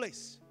me to the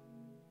place.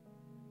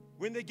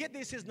 When they get there,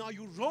 he says, now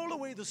you roll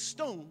away the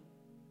stone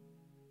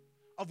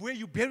of where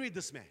you buried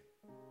this man.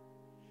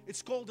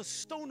 It's called the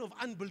stone of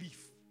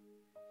unbelief.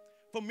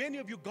 For many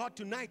of you, God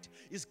tonight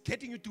is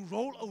getting you to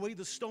roll away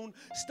the stone,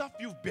 stuff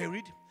you've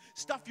buried,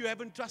 stuff you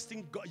haven't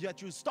trusting God,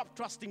 that you stopped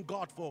trusting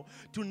God for.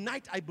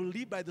 Tonight, I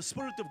believe by the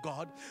Spirit of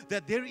God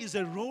that there is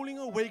a rolling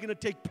away going to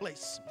take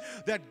place.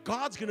 That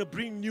God's going to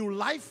bring new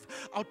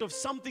life out of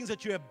some things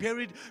that you have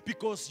buried,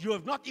 because you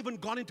have not even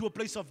gone into a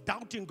place of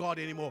doubting God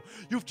anymore.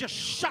 You've just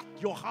shut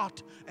your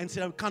heart and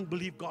said, I can't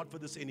believe God for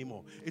this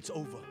anymore. It's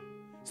over.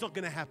 It's not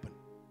going to happen.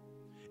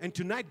 And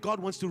tonight,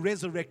 God wants to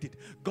resurrect it.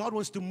 God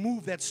wants to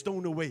move that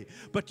stone away.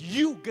 But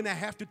you're going to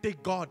have to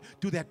take God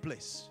to that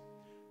place.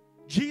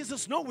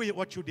 Jesus knows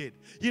what you did.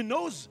 He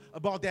knows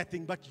about that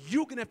thing, but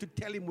you're going to have to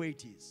tell him where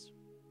it is.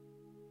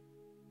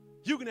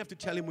 You're going to have to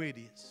tell him where it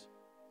is.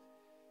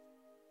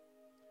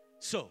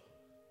 So,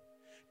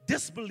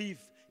 disbelief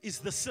is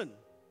the sin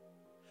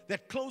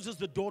that closes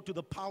the door to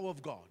the power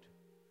of God.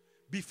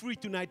 Be free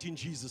tonight in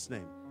Jesus'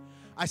 name.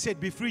 I said,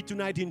 be free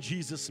tonight in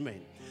Jesus'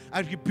 name. I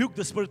rebuke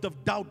the spirit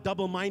of doubt,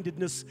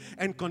 double-mindedness,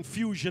 and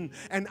confusion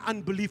and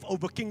unbelief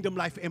over Kingdom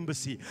Life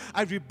Embassy.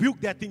 I rebuke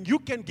that thing. You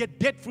can get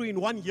debt-free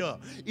in 1 year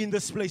in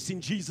this place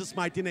in Jesus'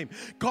 mighty name.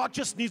 God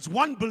just needs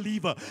one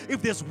believer.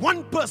 If there's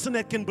one person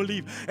that can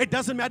believe, it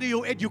doesn't matter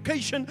your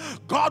education,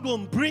 God will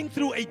bring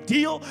through a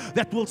deal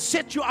that will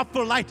set you up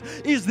for light.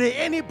 Is there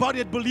anybody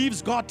that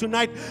believes God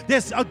tonight?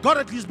 There's got to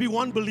at least be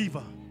one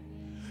believer.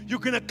 You're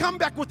going to come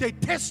back with a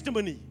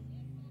testimony.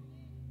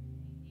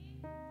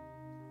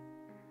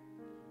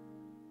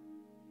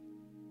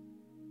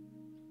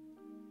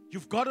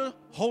 You've got to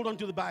hold on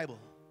to the Bible,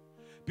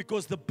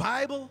 because the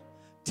Bible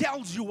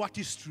tells you what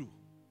is true.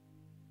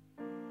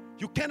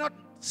 You cannot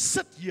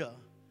sit here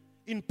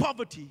in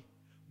poverty,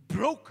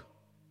 broke,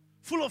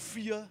 full of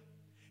fear,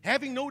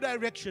 having no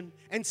direction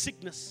and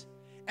sickness,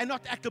 and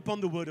not act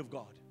upon the word of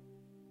God.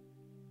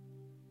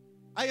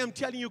 I am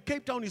telling you,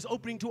 Cape Town is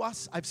opening to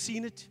us. I've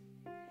seen it.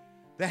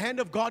 The hand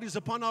of God is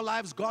upon our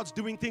lives. God's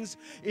doing things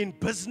in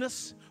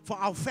business, for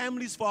our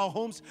families, for our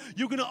homes.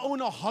 You're going to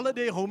own a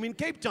holiday home in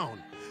Cape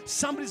Town.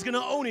 Somebody's going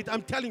to own it.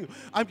 I'm telling you.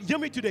 Hear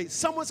me today.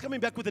 Someone's coming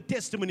back with a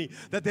testimony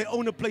that they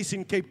own a place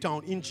in Cape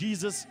Town in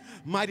Jesus'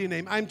 mighty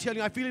name. I'm telling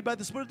you, I feel it by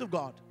the Spirit of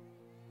God.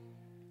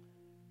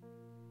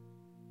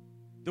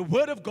 The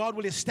word of God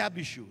will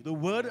establish you. The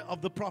word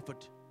of the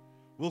prophet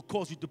will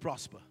cause you to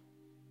prosper.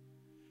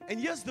 And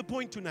here's the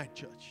point tonight,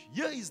 church.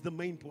 Here is the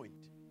main point.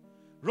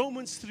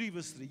 Romans 3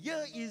 verse 3.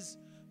 Here is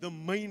the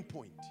main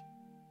point.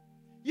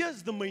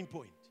 Here's the main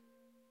point.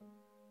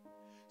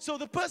 So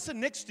the person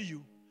next to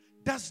you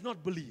does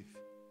not believe.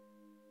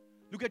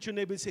 Look at your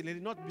neighbor and say, let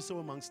it not be so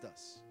amongst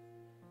us.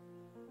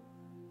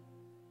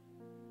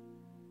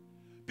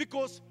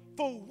 Because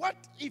for what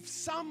if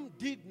some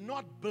did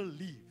not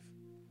believe?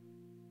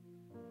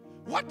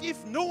 What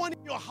if no one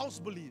in your house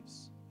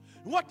believes?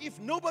 What if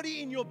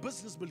nobody in your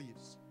business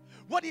believes?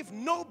 What if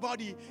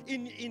nobody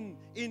in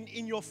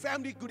your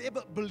family could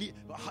ever believe?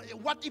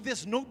 What if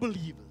there's no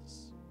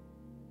believers?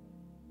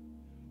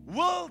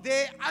 Will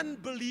their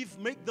unbelief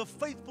make the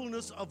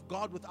faithfulness of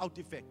God without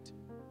effect?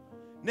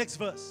 Next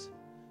verse.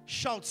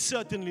 Shout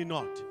certainly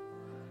not.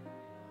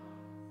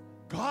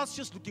 God's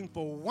just looking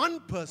for one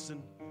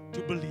person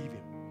to believe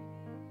Him.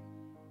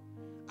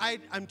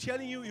 I'm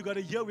telling you, you got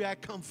to hear where I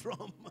come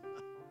from.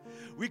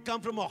 We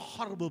come from a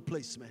horrible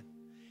place, man.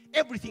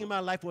 Everything in my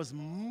life was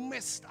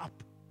messed up.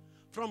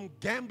 From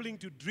gambling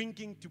to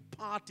drinking to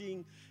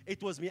partying,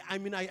 it was me. I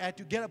mean, I had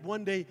to get up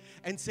one day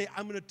and say,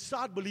 I'm going to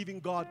start believing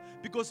God,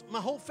 because my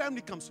whole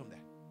family comes from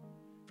that.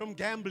 From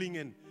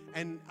gambling,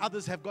 and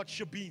others have got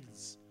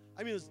shebeens.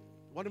 I mean,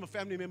 one of my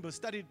family members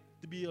studied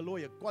to be a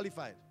lawyer,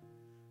 qualified,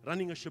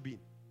 running a shebeen,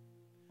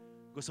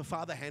 because her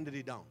father handed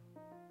it down.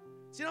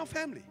 It's in our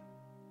family.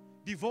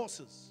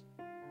 Divorces.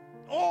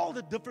 All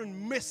the different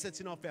mess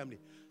that's in our family.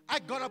 I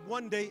got up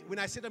one day when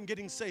I said I'm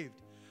getting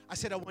saved. I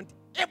said I want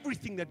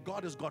everything that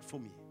God has got for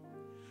me.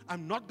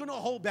 I'm not going to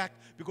hold back,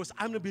 because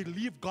I'm going to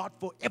believe God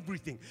for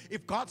everything.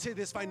 If God says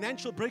there's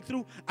financial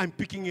breakthrough, I'm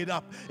picking it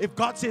up. If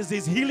God says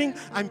there's healing,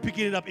 I'm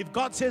picking it up. If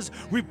God says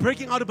we're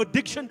breaking out of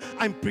addiction,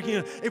 I'm picking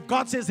it up. If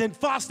God says then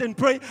fast and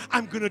pray,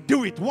 I'm going to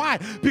do it. Why?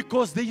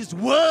 Because His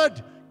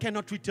word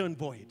cannot return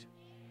void.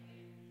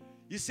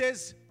 He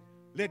says,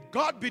 let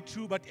God be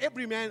true, but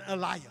every man a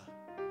liar.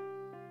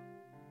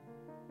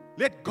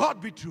 Let God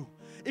be true.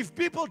 If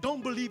people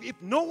don't believe,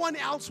 if no one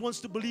else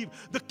wants to believe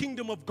the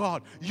kingdom of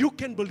God, you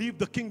can believe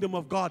the kingdom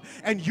of God,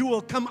 and you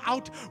will come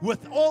out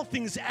with all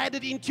things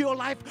added into your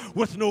life,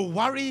 with no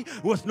worry,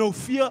 with no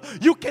fear.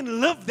 You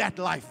can live that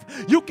life.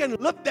 You can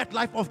live that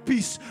life of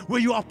peace,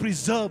 where you are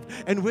preserved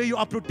and where you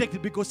are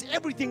protected, because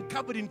everything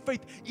covered in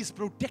faith is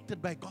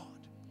protected by God.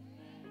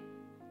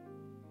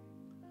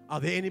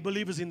 Are there any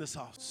believers in this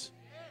house?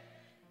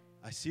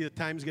 I see the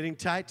time's getting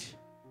tight,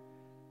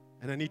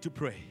 and I need to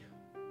pray.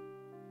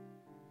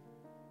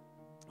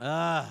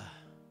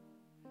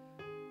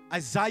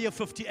 Isaiah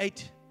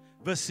 58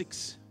 verse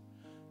 6.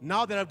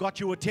 Now that I've got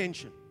your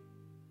attention,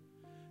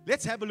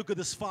 let's have a look at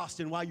this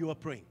fast and why you are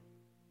praying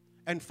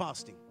and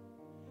fasting.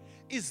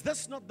 Is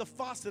this not the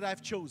fast that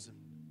I've chosen?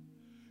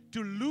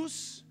 To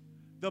loose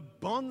the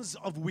bonds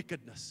of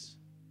wickedness.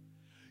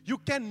 You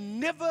can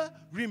never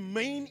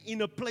remain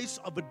in a place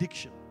of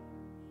addiction.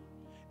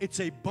 It's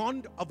a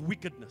bond of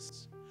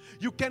wickedness.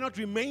 You cannot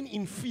remain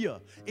in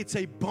fear. It's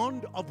a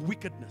bond of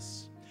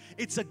wickedness.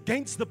 It's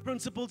against the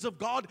principles of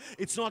God.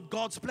 It's not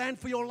God's plan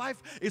for your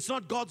life. It's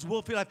not God's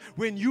will for your life.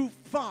 When you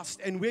fast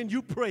and when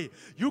you pray,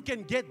 you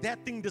can get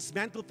that thing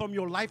dismantled from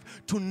your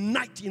life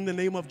tonight in the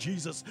name of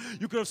Jesus.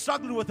 You could have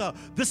struggled with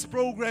this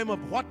program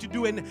of what to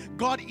do, and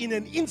God in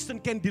an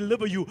instant can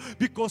deliver you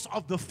because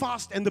of the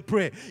fast and the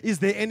prayer. Is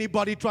there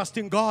anybody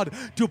trusting God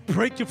to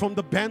break you from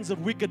the bands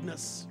of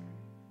wickedness?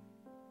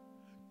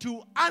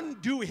 To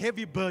undo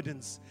heavy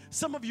burdens.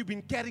 Some of you have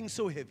been carrying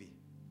so heavy.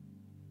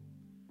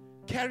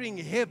 Carrying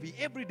heavy.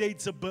 Every day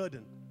it's a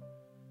burden.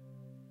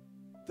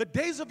 The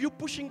days of you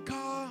pushing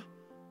car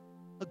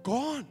are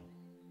gone.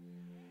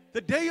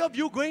 The day of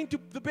you going to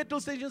the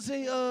petrol station and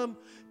saying,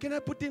 can I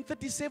put in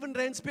 37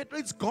 rands petrol?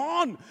 It's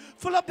gone.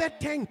 Fill up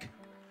that tank.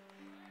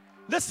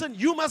 Listen,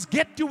 you must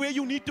get to where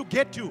you need to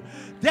get to.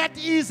 That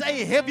is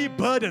a heavy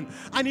burden.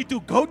 I need to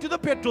go to the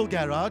petrol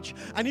garage.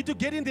 I need to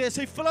get in there and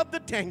say, fill up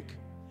the tank.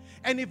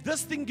 And if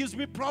this thing gives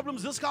me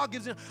problems, this car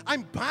gives me,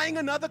 I'm buying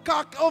another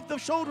car off the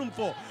showroom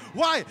for.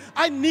 Why?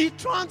 I need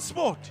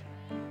transport.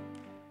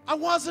 I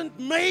wasn't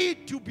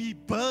made to be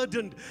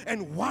burdened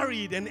and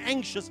worried and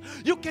anxious.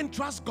 You can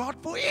trust God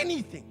for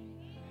anything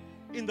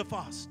in the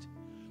fast.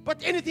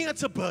 But anything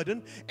that's a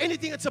burden,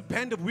 anything that's a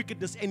band of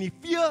wickedness, any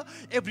fear,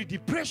 every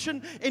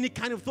depression, any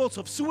kind of thoughts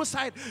of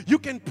suicide, you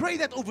can pray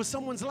that over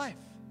someone's life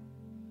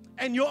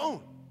and your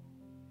own.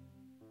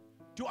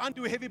 To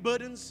undo heavy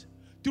burdens,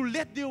 to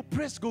let the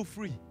oppressed go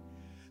free.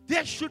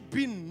 There should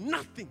be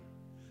nothing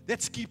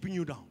that's keeping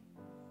you down.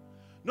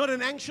 Not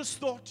an anxious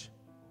thought,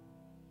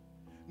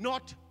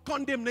 not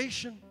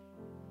condemnation,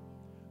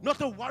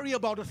 not a worry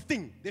about a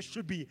thing. There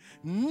should be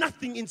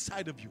nothing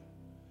inside of you.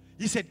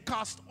 He said,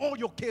 cast all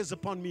your cares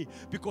upon me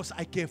because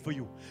I care for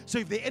you. So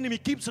if the enemy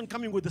keeps on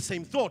coming with the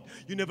same thought,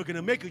 you're never going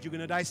to make it. You're going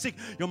to die sick.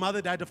 Your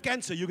mother died of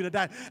cancer. You're going to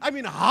die. I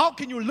mean, how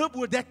can you live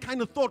with that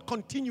kind of thought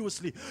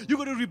continuously? You're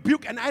going to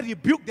rebuke, and I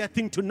rebuke that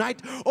thing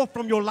tonight or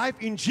from your life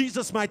in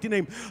Jesus' mighty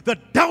name. The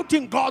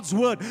doubting God's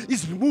word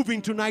is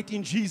moving tonight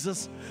in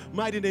Jesus'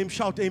 mighty name.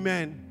 Shout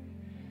amen.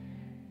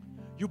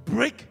 You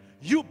break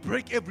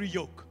every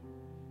yoke.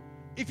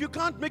 If you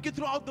can't make it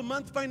throughout the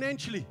month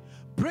financially,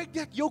 break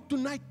that yoke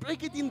tonight.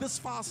 Break it in this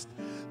fast.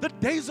 The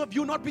days of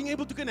you not being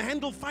able to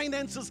handle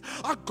finances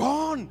are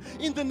gone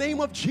in the name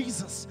of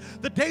Jesus.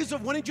 The days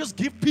of wanting to just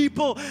give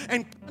people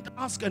and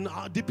ask and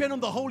depend on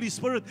the Holy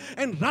Spirit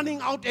and running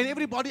out and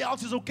everybody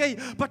else is okay,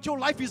 but your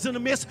life is in a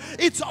mess.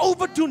 It's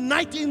over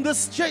tonight in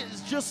this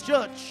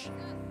church.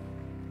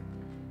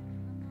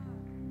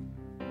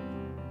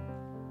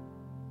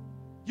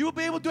 You'll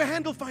be able to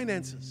handle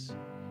finances.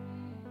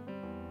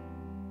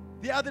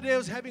 The other day I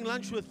was having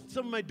lunch with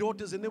some of my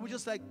daughters and they were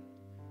just like,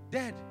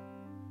 Dad,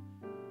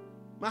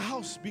 my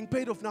house being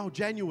paid off now,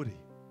 January.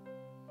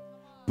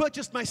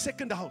 Purchased my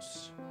second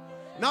house.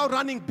 Now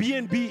running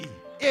B&B,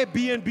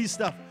 Airbnb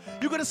stuff.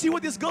 You're going to see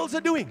what these girls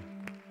are doing.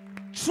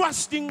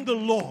 Trusting the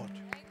Lord.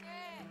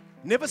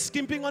 Never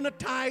skimping on a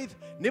tithe,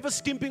 never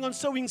skimping on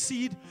sowing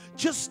seed,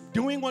 just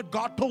doing what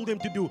God told them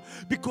to do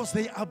because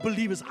they are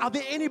believers. Are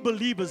there any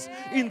believers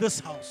in this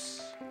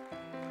house?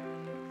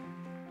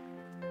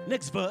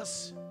 Next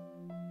verse.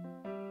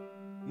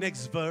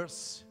 Next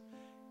verse.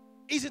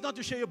 Is it not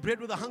to share your bread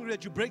with the hungry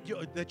that you bring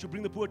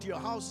the poor to your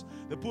house?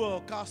 The poor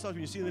are cast out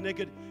when you see the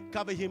naked.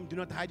 Cover him. Do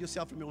not hide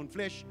yourself from your own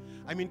flesh.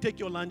 I mean, take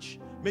your lunch,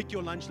 make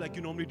your lunch like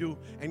you normally do,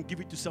 and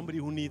give it to somebody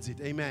who needs it.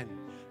 Amen.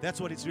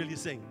 That's what it's really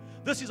saying.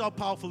 This is how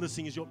powerful this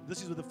thing is.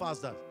 This is what the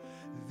fast does.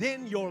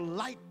 Then your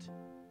light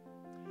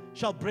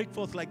shall break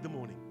forth like the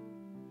morning.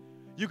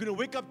 You're going to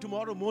wake up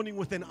tomorrow morning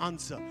with an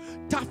answer.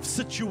 Tough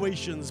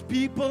situations,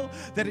 people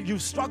that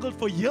you've struggled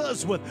for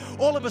years with,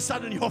 all of a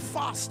sudden your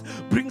fast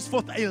brings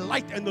forth a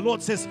light, and the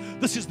Lord says,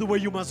 this is the way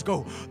you must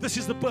go. This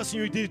is the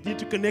person you need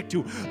to connect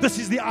to. This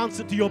is the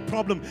answer to your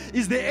problem.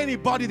 Is there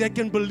anybody that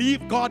can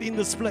believe God in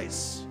this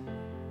place?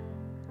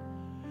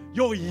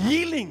 Your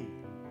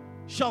healing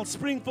shall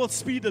spring forth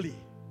speedily,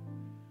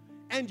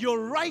 and your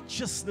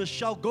righteousness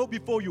shall go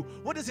before you.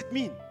 What does it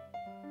mean?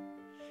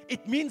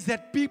 It means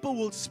that people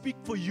will speak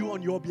for you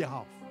on your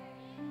behalf.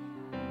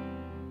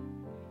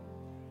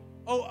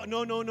 Oh,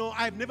 no,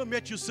 I've never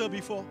met you, sir,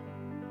 before.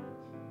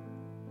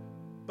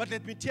 But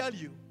let me tell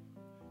you,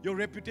 your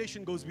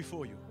reputation goes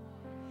before you.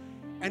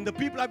 And the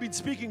people I've been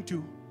speaking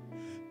to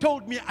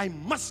told me, I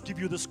must give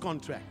you this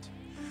contract.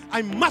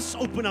 I must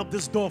open up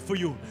this door for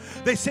you.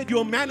 They said,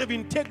 you're a man of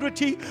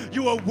integrity.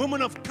 You're a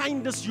woman of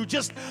kindness. You're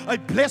just a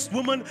blessed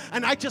woman.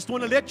 And I just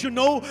want to let you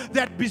know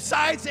that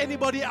besides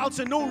anybody else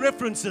and no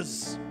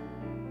references,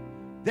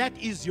 that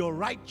is your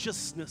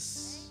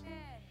righteousness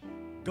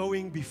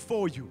going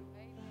before you.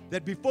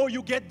 That before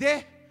you get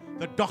there,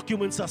 the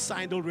documents are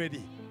signed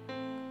already.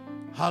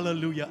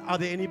 Hallelujah. Are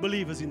there any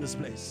believers in this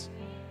place?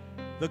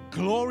 The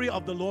glory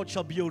of the Lord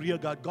shall be your rear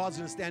guard. God's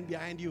going to stand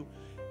behind you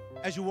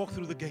as you walk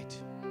through the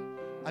gate.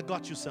 I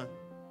got you, son.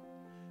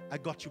 I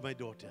got you, my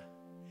daughter.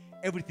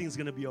 Everything's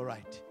going to be all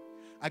right.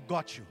 I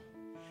got you.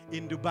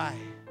 In Dubai,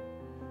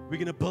 we're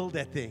going to build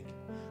that thing.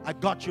 I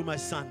got you, my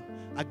son.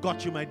 I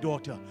got you, my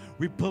daughter.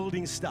 We're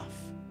building stuff.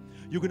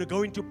 You're going to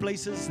go into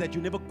places that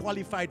you never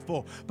qualified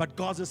for, but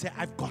God's going to say,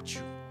 I've got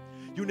you.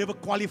 You never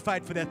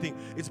qualified for that thing.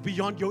 It's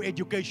beyond your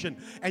education.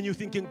 And you're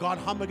thinking, God,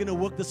 how am I going to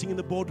work this thing in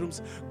the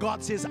boardrooms?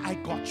 God says, I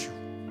got you.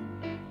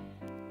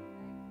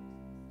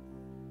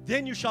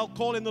 Then you shall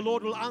call and the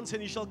Lord will answer,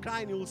 and you shall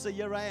cry and you will say,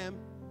 here I am.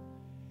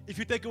 If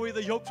you take away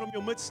the yoke from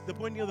your midst, the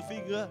pointing of the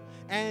finger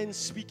and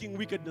speaking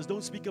wickedness,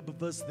 don't speak a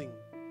perverse thing.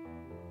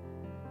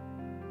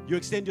 You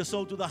extend your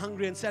soul to the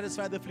hungry and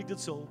satisfy the afflicted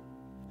soul.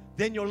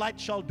 Then your light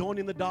shall dawn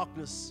in the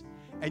darkness,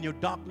 and your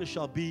darkness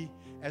shall be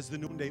as the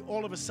noonday.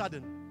 All of a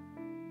sudden,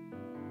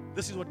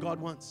 this is what God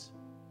wants.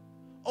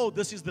 Oh,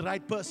 this is the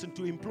right person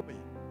to employ.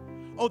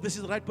 Oh, this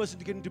is the right person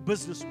to get into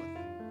business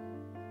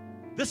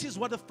with. This is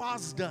what a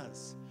fast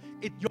does.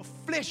 Your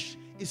flesh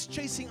is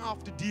chasing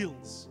after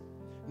deals.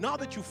 Now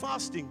that you're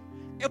fasting,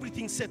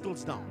 everything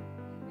settles down.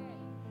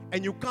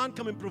 And you can't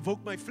come and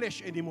provoke my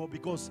flesh anymore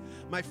because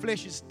my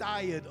flesh is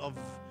tired of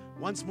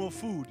wants more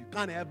food. You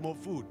can't have more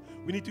food.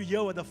 We need to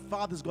hear what the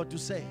Father's got to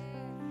say.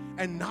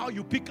 And now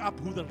you pick up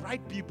who the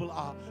right people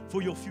are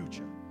for your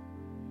future.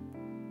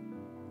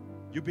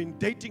 You've been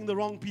dating the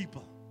wrong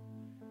people.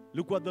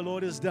 Look what the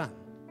Lord has done.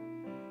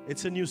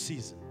 It's a new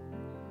season.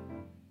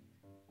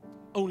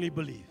 Only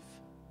believe.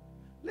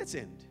 Let's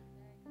end.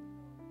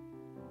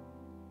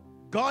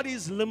 God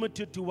is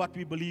limited to what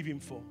we believe Him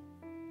for.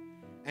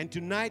 And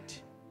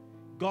tonight,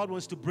 God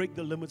wants to break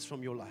the limits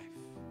from your life.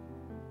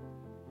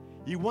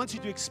 He wants you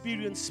to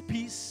experience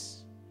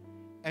peace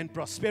and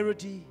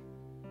prosperity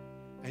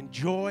and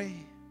joy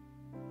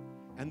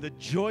and the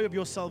joy of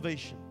your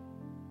salvation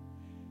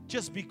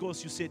just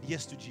because you said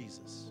yes to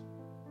Jesus.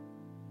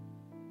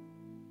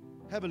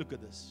 Have a look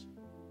at this.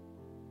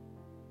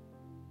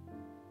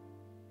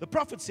 The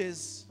prophet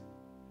says,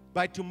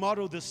 by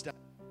tomorrow this time.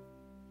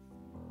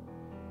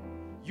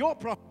 Your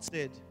prophet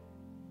said,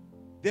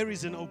 there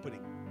is an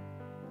opening.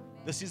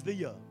 This is the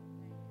year.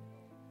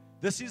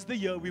 This is the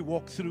year we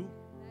walk through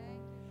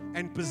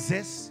and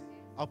possess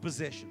our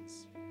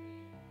possessions.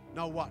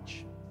 Now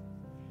watch.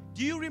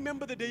 Do you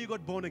remember the day you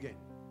got born again?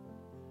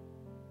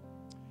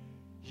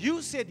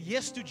 You said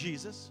yes to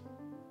Jesus.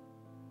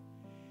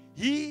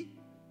 He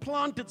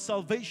planted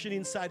salvation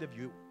inside of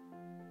you.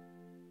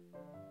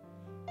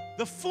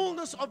 The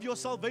fullness of your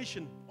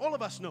salvation, all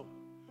of us know,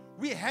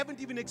 we haven't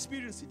even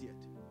experienced it yet.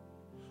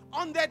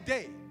 On that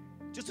day,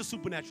 just a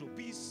supernatural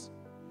peace,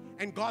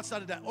 and God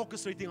started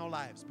orchestrating our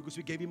lives because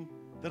we gave Him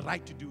the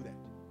right to do that.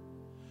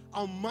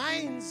 Our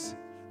minds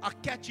are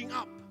catching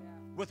up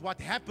with what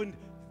happened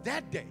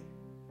that day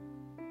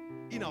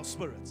in our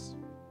spirits.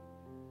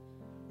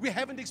 We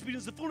haven't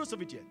experienced the fullness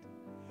of it yet.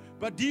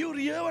 But do you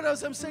hear what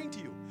I'm saying to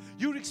you?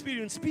 You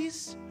experience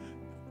peace.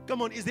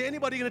 Come on, is there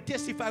anybody going to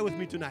testify with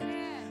me tonight?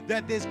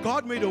 That there's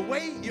God made a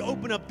way, He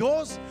opened up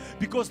doors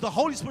because the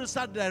Holy Spirit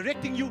started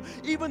directing you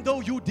even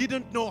though you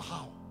didn't know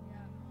how.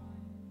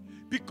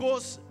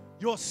 Because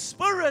your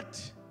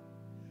spirit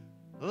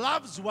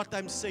loves what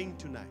I'm saying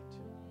tonight.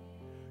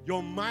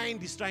 Your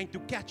mind is trying to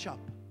catch up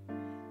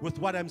with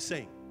what I'm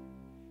saying.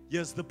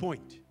 Here's the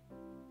point.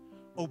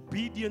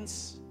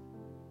 Obedience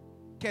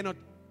cannot,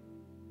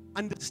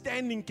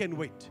 understanding can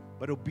wait,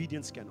 but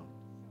obedience cannot.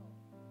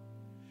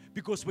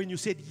 Because when you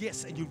said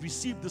yes and you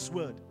received this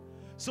word,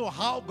 so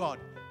how, God?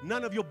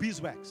 None of your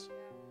beeswax.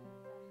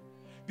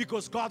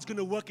 Because God's going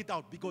to work it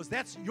out. Because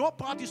that's your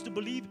part is to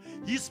believe,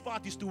 His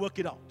part is to work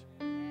it out.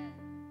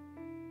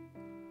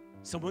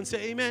 Someone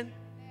say amen.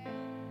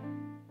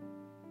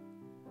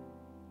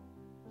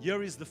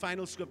 Here is the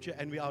final scripture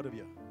and we're out of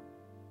here.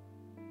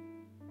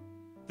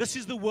 This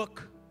is the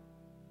work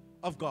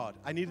of God.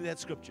 I needed that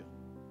scripture.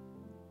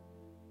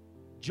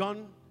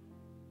 John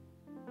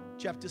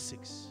chapter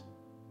 6.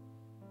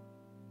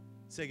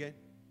 Say again.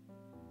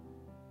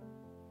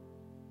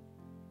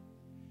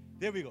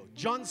 There we go.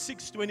 John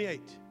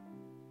 6:28.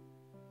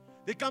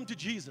 They come to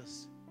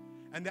Jesus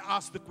and they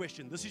ask the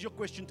question. This is your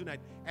question tonight.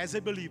 As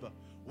a believer,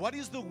 what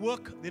is the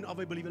work then of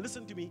a believer?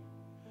 Listen to me.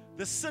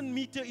 The sin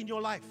meter in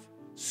your life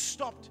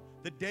stopped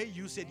the day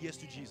you said yes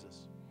to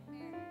Jesus.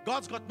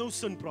 God's got no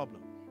sin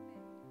problem.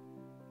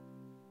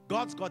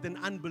 God's got an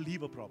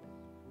unbeliever problem.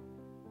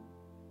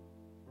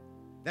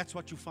 That's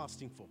what you're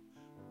fasting for.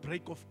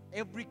 Break off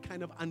every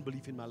kind of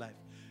unbelief in my life.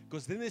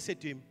 Because then they said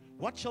to him,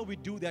 what shall we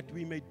do that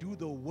we may do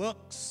the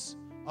works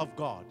of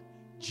God?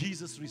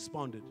 Jesus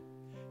responded.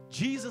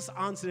 Jesus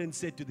answered and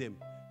said to them,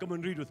 come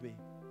and read with me.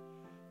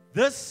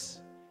 This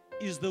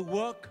is the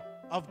work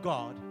of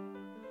God,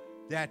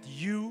 that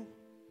you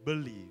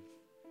believe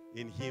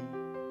in Him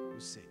who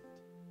sent.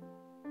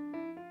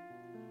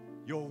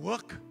 Your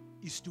work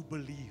is to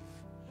believe.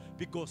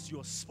 Because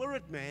your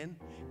spirit man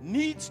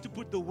needs to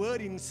put the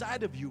word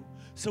inside of you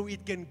so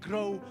it can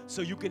grow,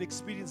 so you can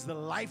experience the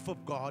life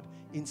of God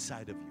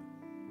inside of you.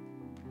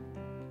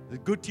 The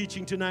good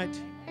teaching tonight.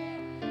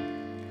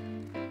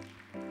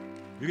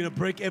 You're going to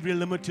break every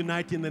limit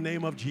tonight in the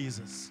name of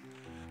Jesus.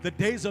 The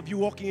days of you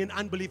walking in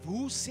unbelief.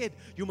 Who said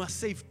you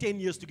must save 10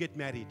 years to get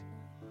married?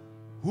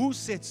 Who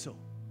said so?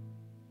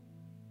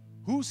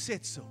 Who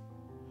said so?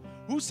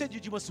 Who said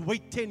you must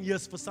wait 10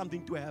 years for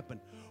something to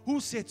happen? Who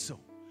said so?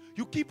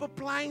 You keep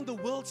applying the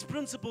world's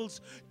principles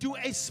to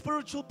a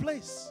spiritual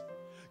place.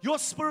 Your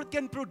spirit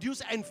can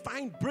produce and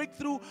find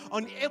breakthrough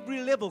on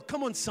every level.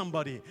 Come on,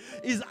 somebody.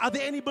 Are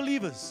there any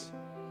believers?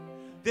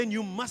 Then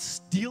you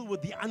must deal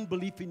with the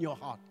unbelief in your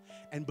heart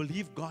and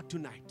believe God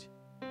tonight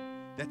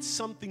that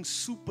something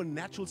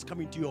supernatural is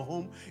coming to your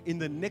home in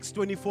the next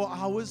 24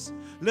 hours.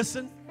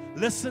 Listen.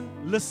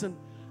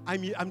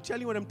 I'm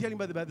telling you what I'm telling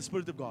by the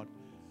Spirit of God.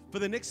 For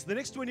the next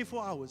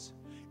 24 hours,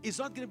 it's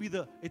not going to be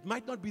it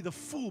might not be the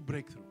full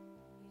breakthrough,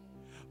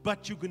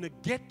 but you're going to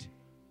get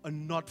a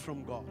nod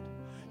from God.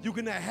 You're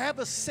going to have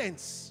a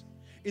sense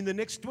in the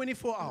next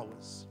 24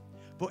 hours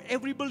for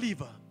every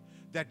believer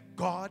that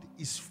God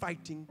is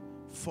fighting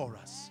for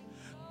us.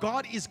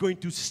 God is going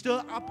to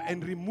stir up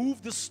and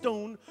remove the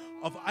stone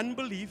of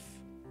unbelief.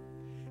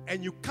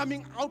 And you're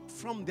coming out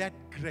from that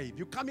grave.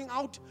 You're coming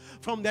out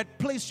from that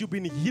place you've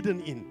been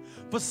hidden in.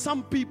 For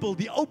some people,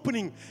 the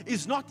opening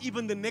is not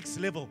even the next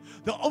level.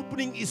 The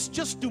opening is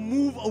just to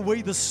move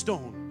away the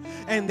stone.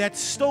 And that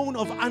stone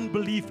of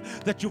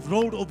unbelief that you've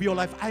rolled over your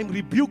life, I'm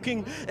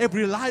rebuking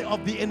every lie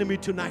of the enemy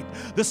tonight.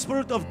 The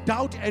spirit of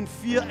doubt and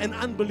fear and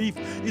unbelief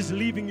is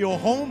leaving your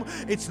home.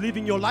 It's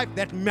leaving your life.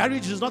 That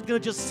marriage is not going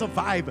to just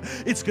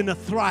survive. It's going to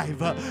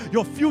thrive.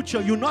 Your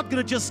future, you're not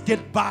going to just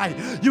get by.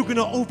 You're going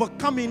to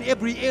overcome in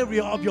every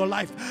area of your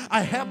life. I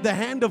have the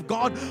hand of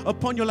God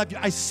upon your life.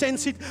 I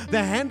sense it.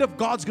 The hand of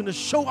God's going to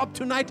show up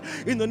tonight.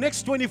 In the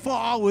next 24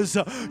 hours,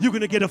 you're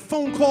going to get a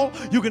phone call.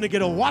 You're going to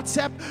get a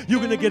WhatsApp. You're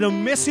going to get a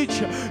message.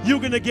 You're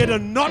going to get a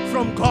nod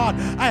from God.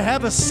 I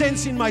have a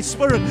sense in my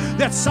spirit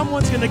that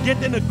someone's going to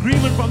get an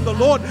agreement from the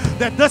Lord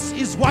that this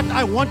is what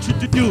I want you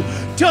to do.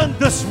 Turn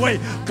this way.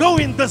 Go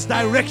in this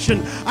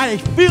direction. I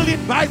feel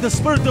it by the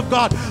Spirit of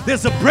God.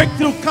 There's a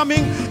breakthrough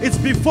coming. It's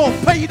before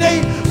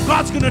payday.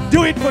 God's going to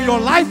do it for your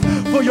life,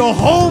 for your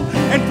home,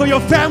 and for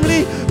your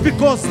family,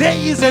 because there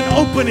is an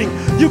opening.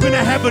 You're going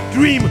to have a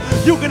dream.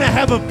 You're going to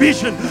have a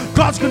vision.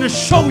 God's going to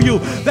show you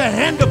the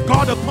hand of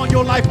God upon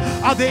your life.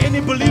 Are there any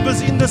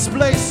believers in this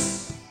place?